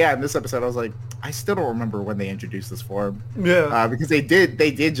 But yeah, in this episode, I was like, I still don't remember when they introduced this form. Yeah. Because they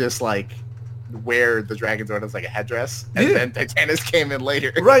did just like wear the Dragon Zord as like a headdress. And Yeah. then Titanus came in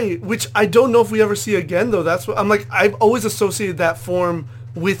later. Right, which I don't know if we ever see again, though. That's what I'm like. I've always associated that form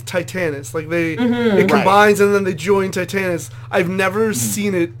with Titanus. Like it Right. combines and then they join Titanus. I've never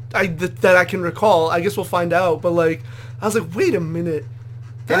seen it that I can recall. I guess we'll find out. But like, I was like, wait a minute.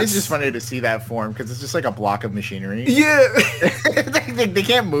 And it's just funny to see that form because it's just like a block of machinery. Yeah. they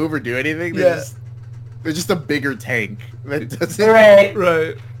can't move or do anything. Yeah. They're just a bigger tank that doesn't. Right.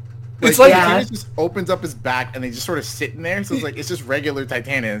 Right. Like, It's like Yeah. Titanus just opens up his back and they just sort of sit in there. So it's like it's just regular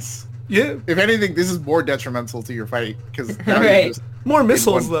Titanus. yeah, If anything, this is more detrimental to your fight because Right. more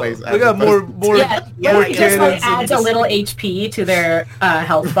missiles one though. place They got as more Yeah, more it just like cannons and adds a little HP to their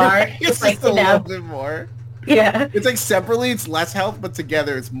health bar. it's like, just a you little know, bit more. yeah, It's like separately, it's less health, but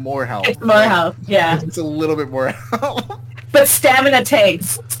together, it's more health. it's more health. Yeah, It's a little bit more health. but stamina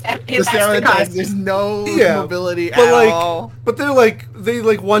tanks. The stamina tank, there's no Yeah, mobility but at like, all. but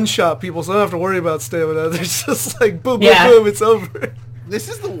they one shot people, so I don't have to worry about stamina. They're just like boom, boom, Yeah. boom, it's over. This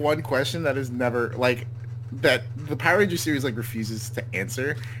is the one question that is never like that the Power Ranger series like refuses to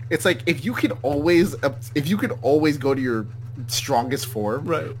answer. It's like if you could always go to your strongest form,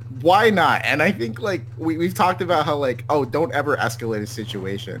 Right. why not? And I think like we've talked about how like, oh, don't ever escalate a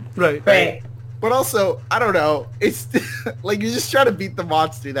situation. Right. Right. But also, I don't know, it's like you're just trying to beat the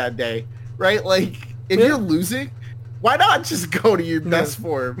monster that day, right? Like if Yeah. you're losing, why not just go to your best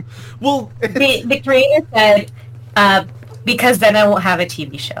form? Well, The creator said, because then I won't have a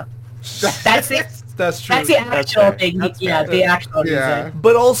TV show. That's it. that's true. That's the actual fair. thing. That's Yeah, fair. the actual Yeah. reason.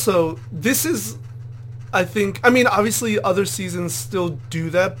 But also, this is, I think, I mean, obviously other seasons still do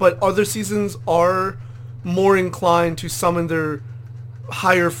that, but other seasons are more inclined to summon their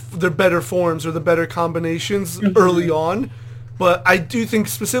better forms or the better combinations early on. But I do think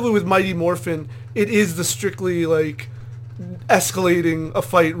specifically with Mighty Morphin, it is the strictly like escalating a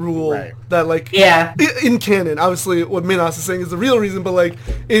fight rule Right. that like Yeah. in canon, obviously what Minos is saying is the real reason, but like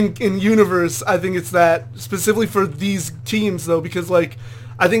in universe, I think it's that specifically for these teams though, because like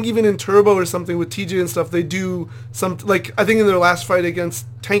I think even in Turbo or something with TJ and stuff, they do some like I think in their last fight against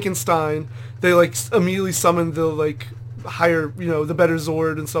Tankenstein, they like immediately summoned the like higher, the better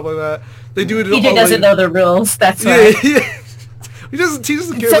Zord and stuff like that. They do it. TJ doesn't know the rules. That's right. Yeah. He doesn't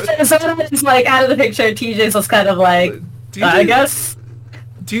care. So Zord's like out of the picture. TJ's just kind of like, I guess.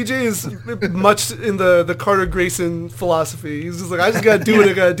 TJ is much in the Carter Grayson philosophy. He's just like, I just gotta do what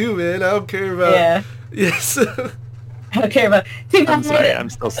I gotta do, man. I don't care about. Yeah. Yes. I don't care about. I'm sorry, I'm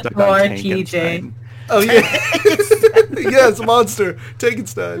still stuck on TJ. Oh yeah. Yes, monster.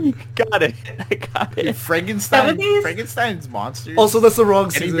 Tankenstein. Got it. I got it. Frankenstein's monsters. Also, that's the wrong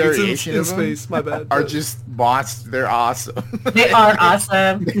Any season. It's in space. My bad. Are just monsters. They're awesome. They are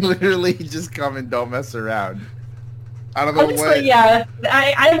awesome. They literally just come and don't mess around. I don't know Honestly, yeah.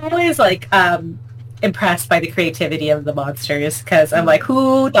 I'm always like impressed by the creativity of the monsters because I'm like,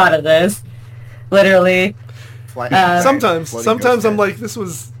 who thought of this? Literally. Sometimes I'm like, this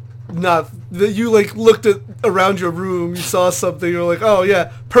was not that you like looked at around your room, you saw something, you're like, oh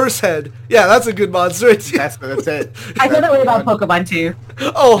yeah, purse head. Yeah, that's a good monster. That's it. I feel that way about Pokemon too.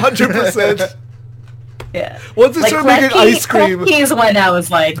 Oh, 100%. Yeah. Once they start making ice cream. He's when I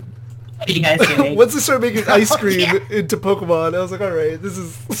was like, what are you guys doing? Once they start making ice cream into Pokemon, I was like, alright, this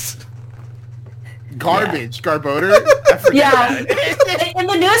is... Garbage. Yeah. Garbodor? Yeah. In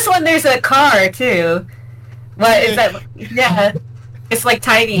the newest one, there's a car too. What is that? Yeah. It's like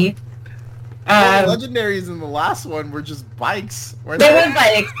tiny. The legendaries in the last one were just bikes. They were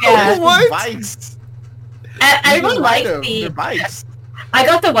bikes, yeah. What? Bikes. I really like They're bikes. I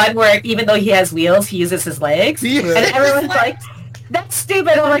got the one where even though he has wheels, he uses his legs. Yeah. And everyone's like, that's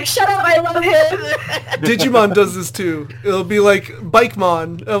stupid. I'm like, shut up, I love him. Digimon does this too. It'll be like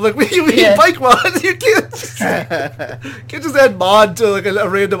Bikemon. I'm like, what do you mean Bikemon? You can't just add mod to like a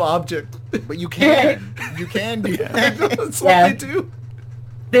random object. But you can. You can do that. That's what they do.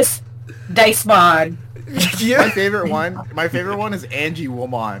 This Dice Mod. Yeah. My favorite one is Angie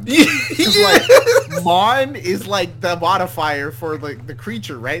Womon. Because like Mon is like the modifier for like the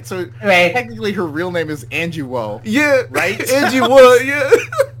creature, right? So technically her real name is Angie Wo. Yeah. Right? Angie Wo, yeah.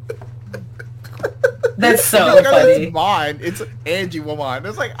 That's so funny. It's Mon, it's Angie Womon.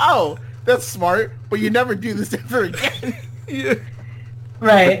 It's like, oh, that's smart, but you never do this ever again. Yeah.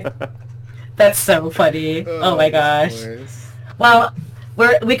 Right. That's so funny. Oh my gosh. Well,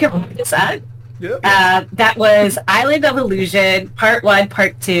 we can wrap this up. Yep. That was Island of Illusion, Part 1,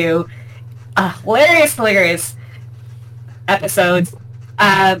 Part 2. Hilarious episodes.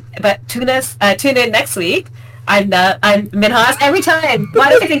 But tune in next week. I'm Minhas every time. Why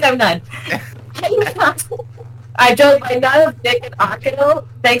do I think I'm none? I joined by none of Nick and Akino.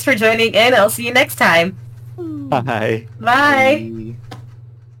 Thanks for joining in. I'll see you next time. Bye. Bye.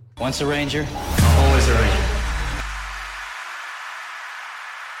 Once a ranger,